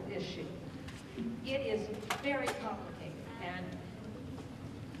that whole issue. It is very complicated, and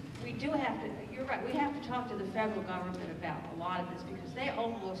we do have to, you're right, we have to talk to the federal government about a lot of this because they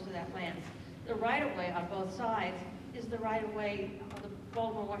own most of that land. The right-of-way on both sides is the right-of-way of the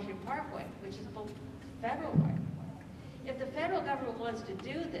Baltimore Washington Parkway, which is the federal right-of-way. If the federal government wants to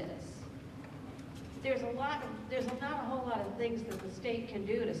do this, there's not a whole lot of things that the state can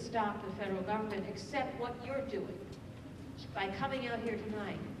do to stop the federal government except what you're doing by coming out here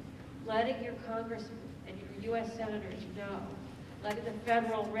tonight, letting your congressmen and your U.S. senators know, letting the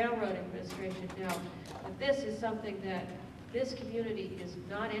Federal Railroad Administration know that this is something that this community is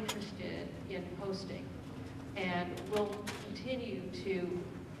not interested in hosting and will continue to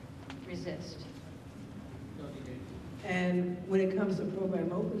resist. And when it comes to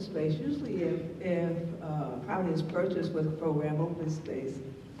program open space, usually if property is purchased with program open space,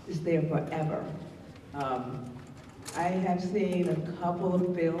 it's there forever. I have seen a couple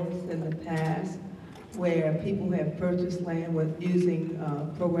of bills in the past where people have purchased land with using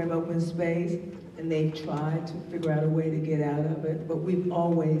program open space, and they've tried to figure out a way to get out of it, but we've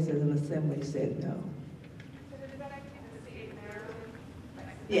always, as an assembly, said no.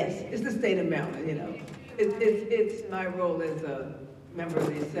 Yes, it's the state of Maryland, you know. It's my role as a member of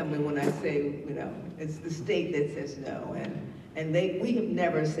the assembly when I say, you know, it's the state that says no, and we have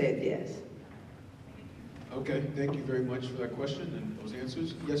never said yes. Okay, thank you very much for that question and those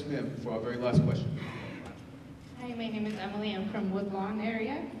answers. Yes, ma'am, for our very last question. Hi, my name is Emily. I'm from Woodlawn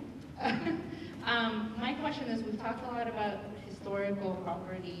area. My question is, we've talked a lot about historical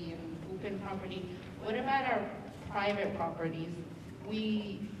property and open property. What about our private properties?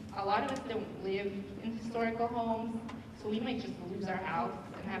 A lot of us don't live in historical homes, so we might just lose our house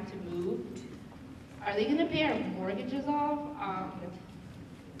and have to move. Are they gonna pay our mortgages off?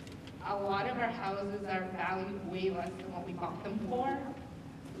 A lot of our houses are valued way less than what we bought them for.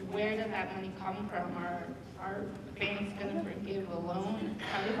 Where does that money come from? Are banks gonna forgive a loan?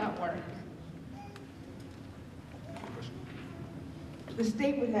 How does that work? The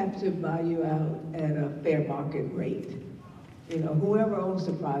state would have to buy you out at a fair market rate. You know, whoever owns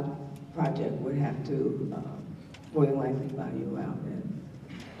the project would have to more than likely buy you out, and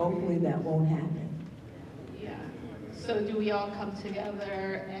hopefully that won't happen. Yeah. So do we all come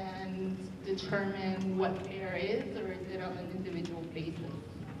together and determine what fair is, or is it on an individual basis?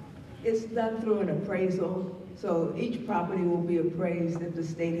 It's done through an appraisal, so each property will be appraised if the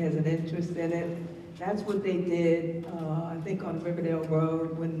state has an interest in it. That's what they did, I think on Riverdale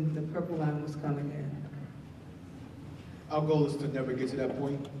Road when the Purple Line was coming in. Our goal is to never get to that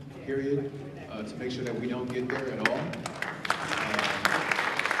point, period, to make sure that we don't get there at all.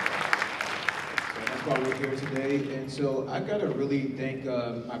 So that's why we're here today. And so I gotta really thank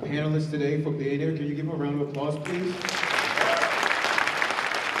my panelists today for being here. Can you give them a round of applause, please?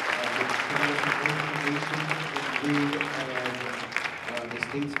 The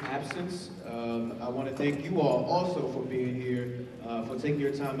state's absence. I want to thank you all also for being here, for taking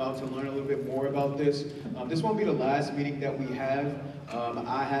your time out to learn a little bit more about this. This won't be the last meeting that we have.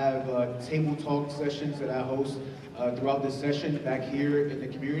 I have table talk sessions that I host throughout this session back here in the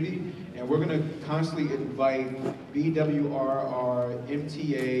community, and we're going to constantly invite BWRR,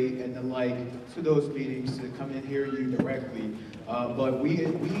 MTA, and the like to those meetings to come and hear you directly. But we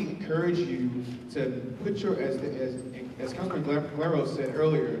encourage you to put your, as Councilman Guerrero said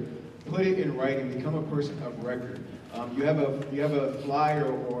earlier, put it in writing, become a person of record. You have a flyer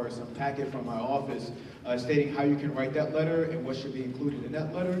or some packet from my office stating how you can write that letter and what should be included in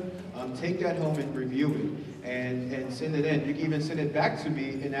that letter. Take that home and review it and send it in. You can even send it back to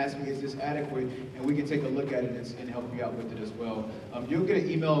me and ask me, is this adequate? And we can take a look at it and help you out with it as well. You'll get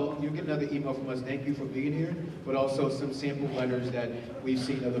another email from us, thank you for being here, but also some sample letters that we've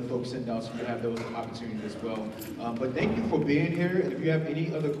seen other folks send out, so you have those opportunities as well. But thank you for being here, and if you have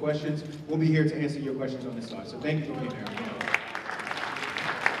any other questions, we'll be here to answer your questions on this side. So thank you for being here.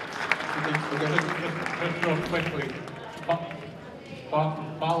 Just real quickly,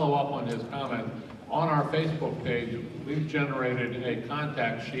 follow up on his comment. On our Facebook page, we've generated a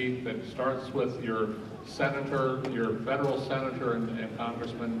contact sheet that starts with your senator, your federal senator and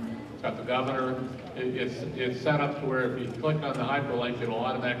congressman. It's got the governor. It's set up to where if you click on the hyperlink, it'll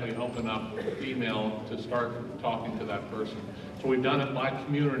automatically open up email to start talking to that person. So we've done it by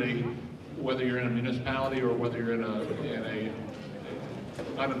community, whether you're in a municipality or whether you're in a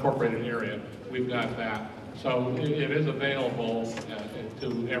unincorporated area, we've got that. So it is available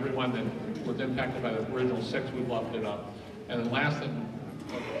to everyone that was impacted by the original 6. We've left it up. And then last thing,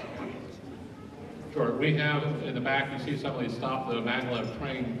 sure, we have in the back, you see some of these stop the MAGLEV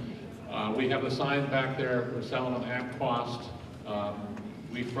train. We have the sign back there. We're selling them at cost.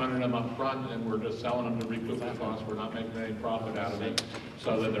 We fronted them up front, and we're just selling them to recoup the cost. We're not making any profit out of it.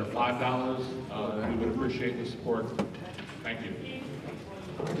 So that they're $5. We would appreciate the support. Thank you.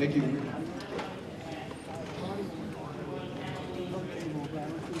 Thank you.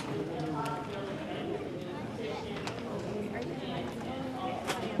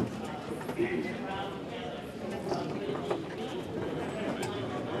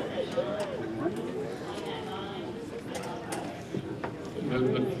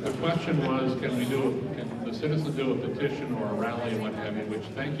 The question was, can the citizens do a petition or a rally and what have you, which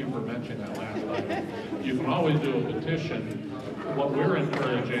thank you for mentioning that last time. You can always do a petition. What we're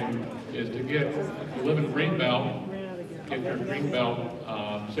encouraging is to get, if you live in Greenbelt, get your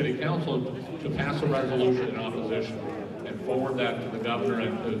Greenbelt City Council to pass a resolution in opposition and forward that to the governor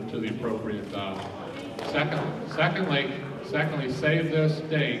and to the appropriate. Secondly, save this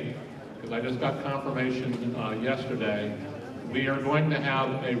date, because I just got confirmation yesterday. We are going to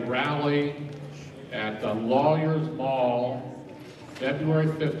have a rally at the Lawyers Mall, February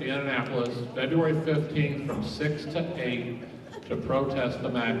 15th, in Annapolis, February 15th from 6 to 8 to protest the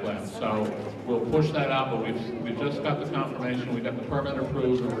MAGLEV. So we'll push that out, but we've just got the confirmation, we got the permit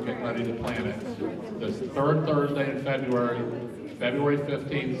approved, and we're getting ready to plan it. The 3rd Thursday in February February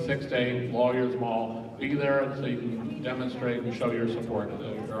 15th, 6 to 8, Lawyers Mall. Be there so you can demonstrate and show your support,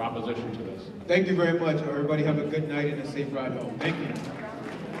 your opposition to this. Thank you very much. Everybody have a good night and a safe ride home. Thank you.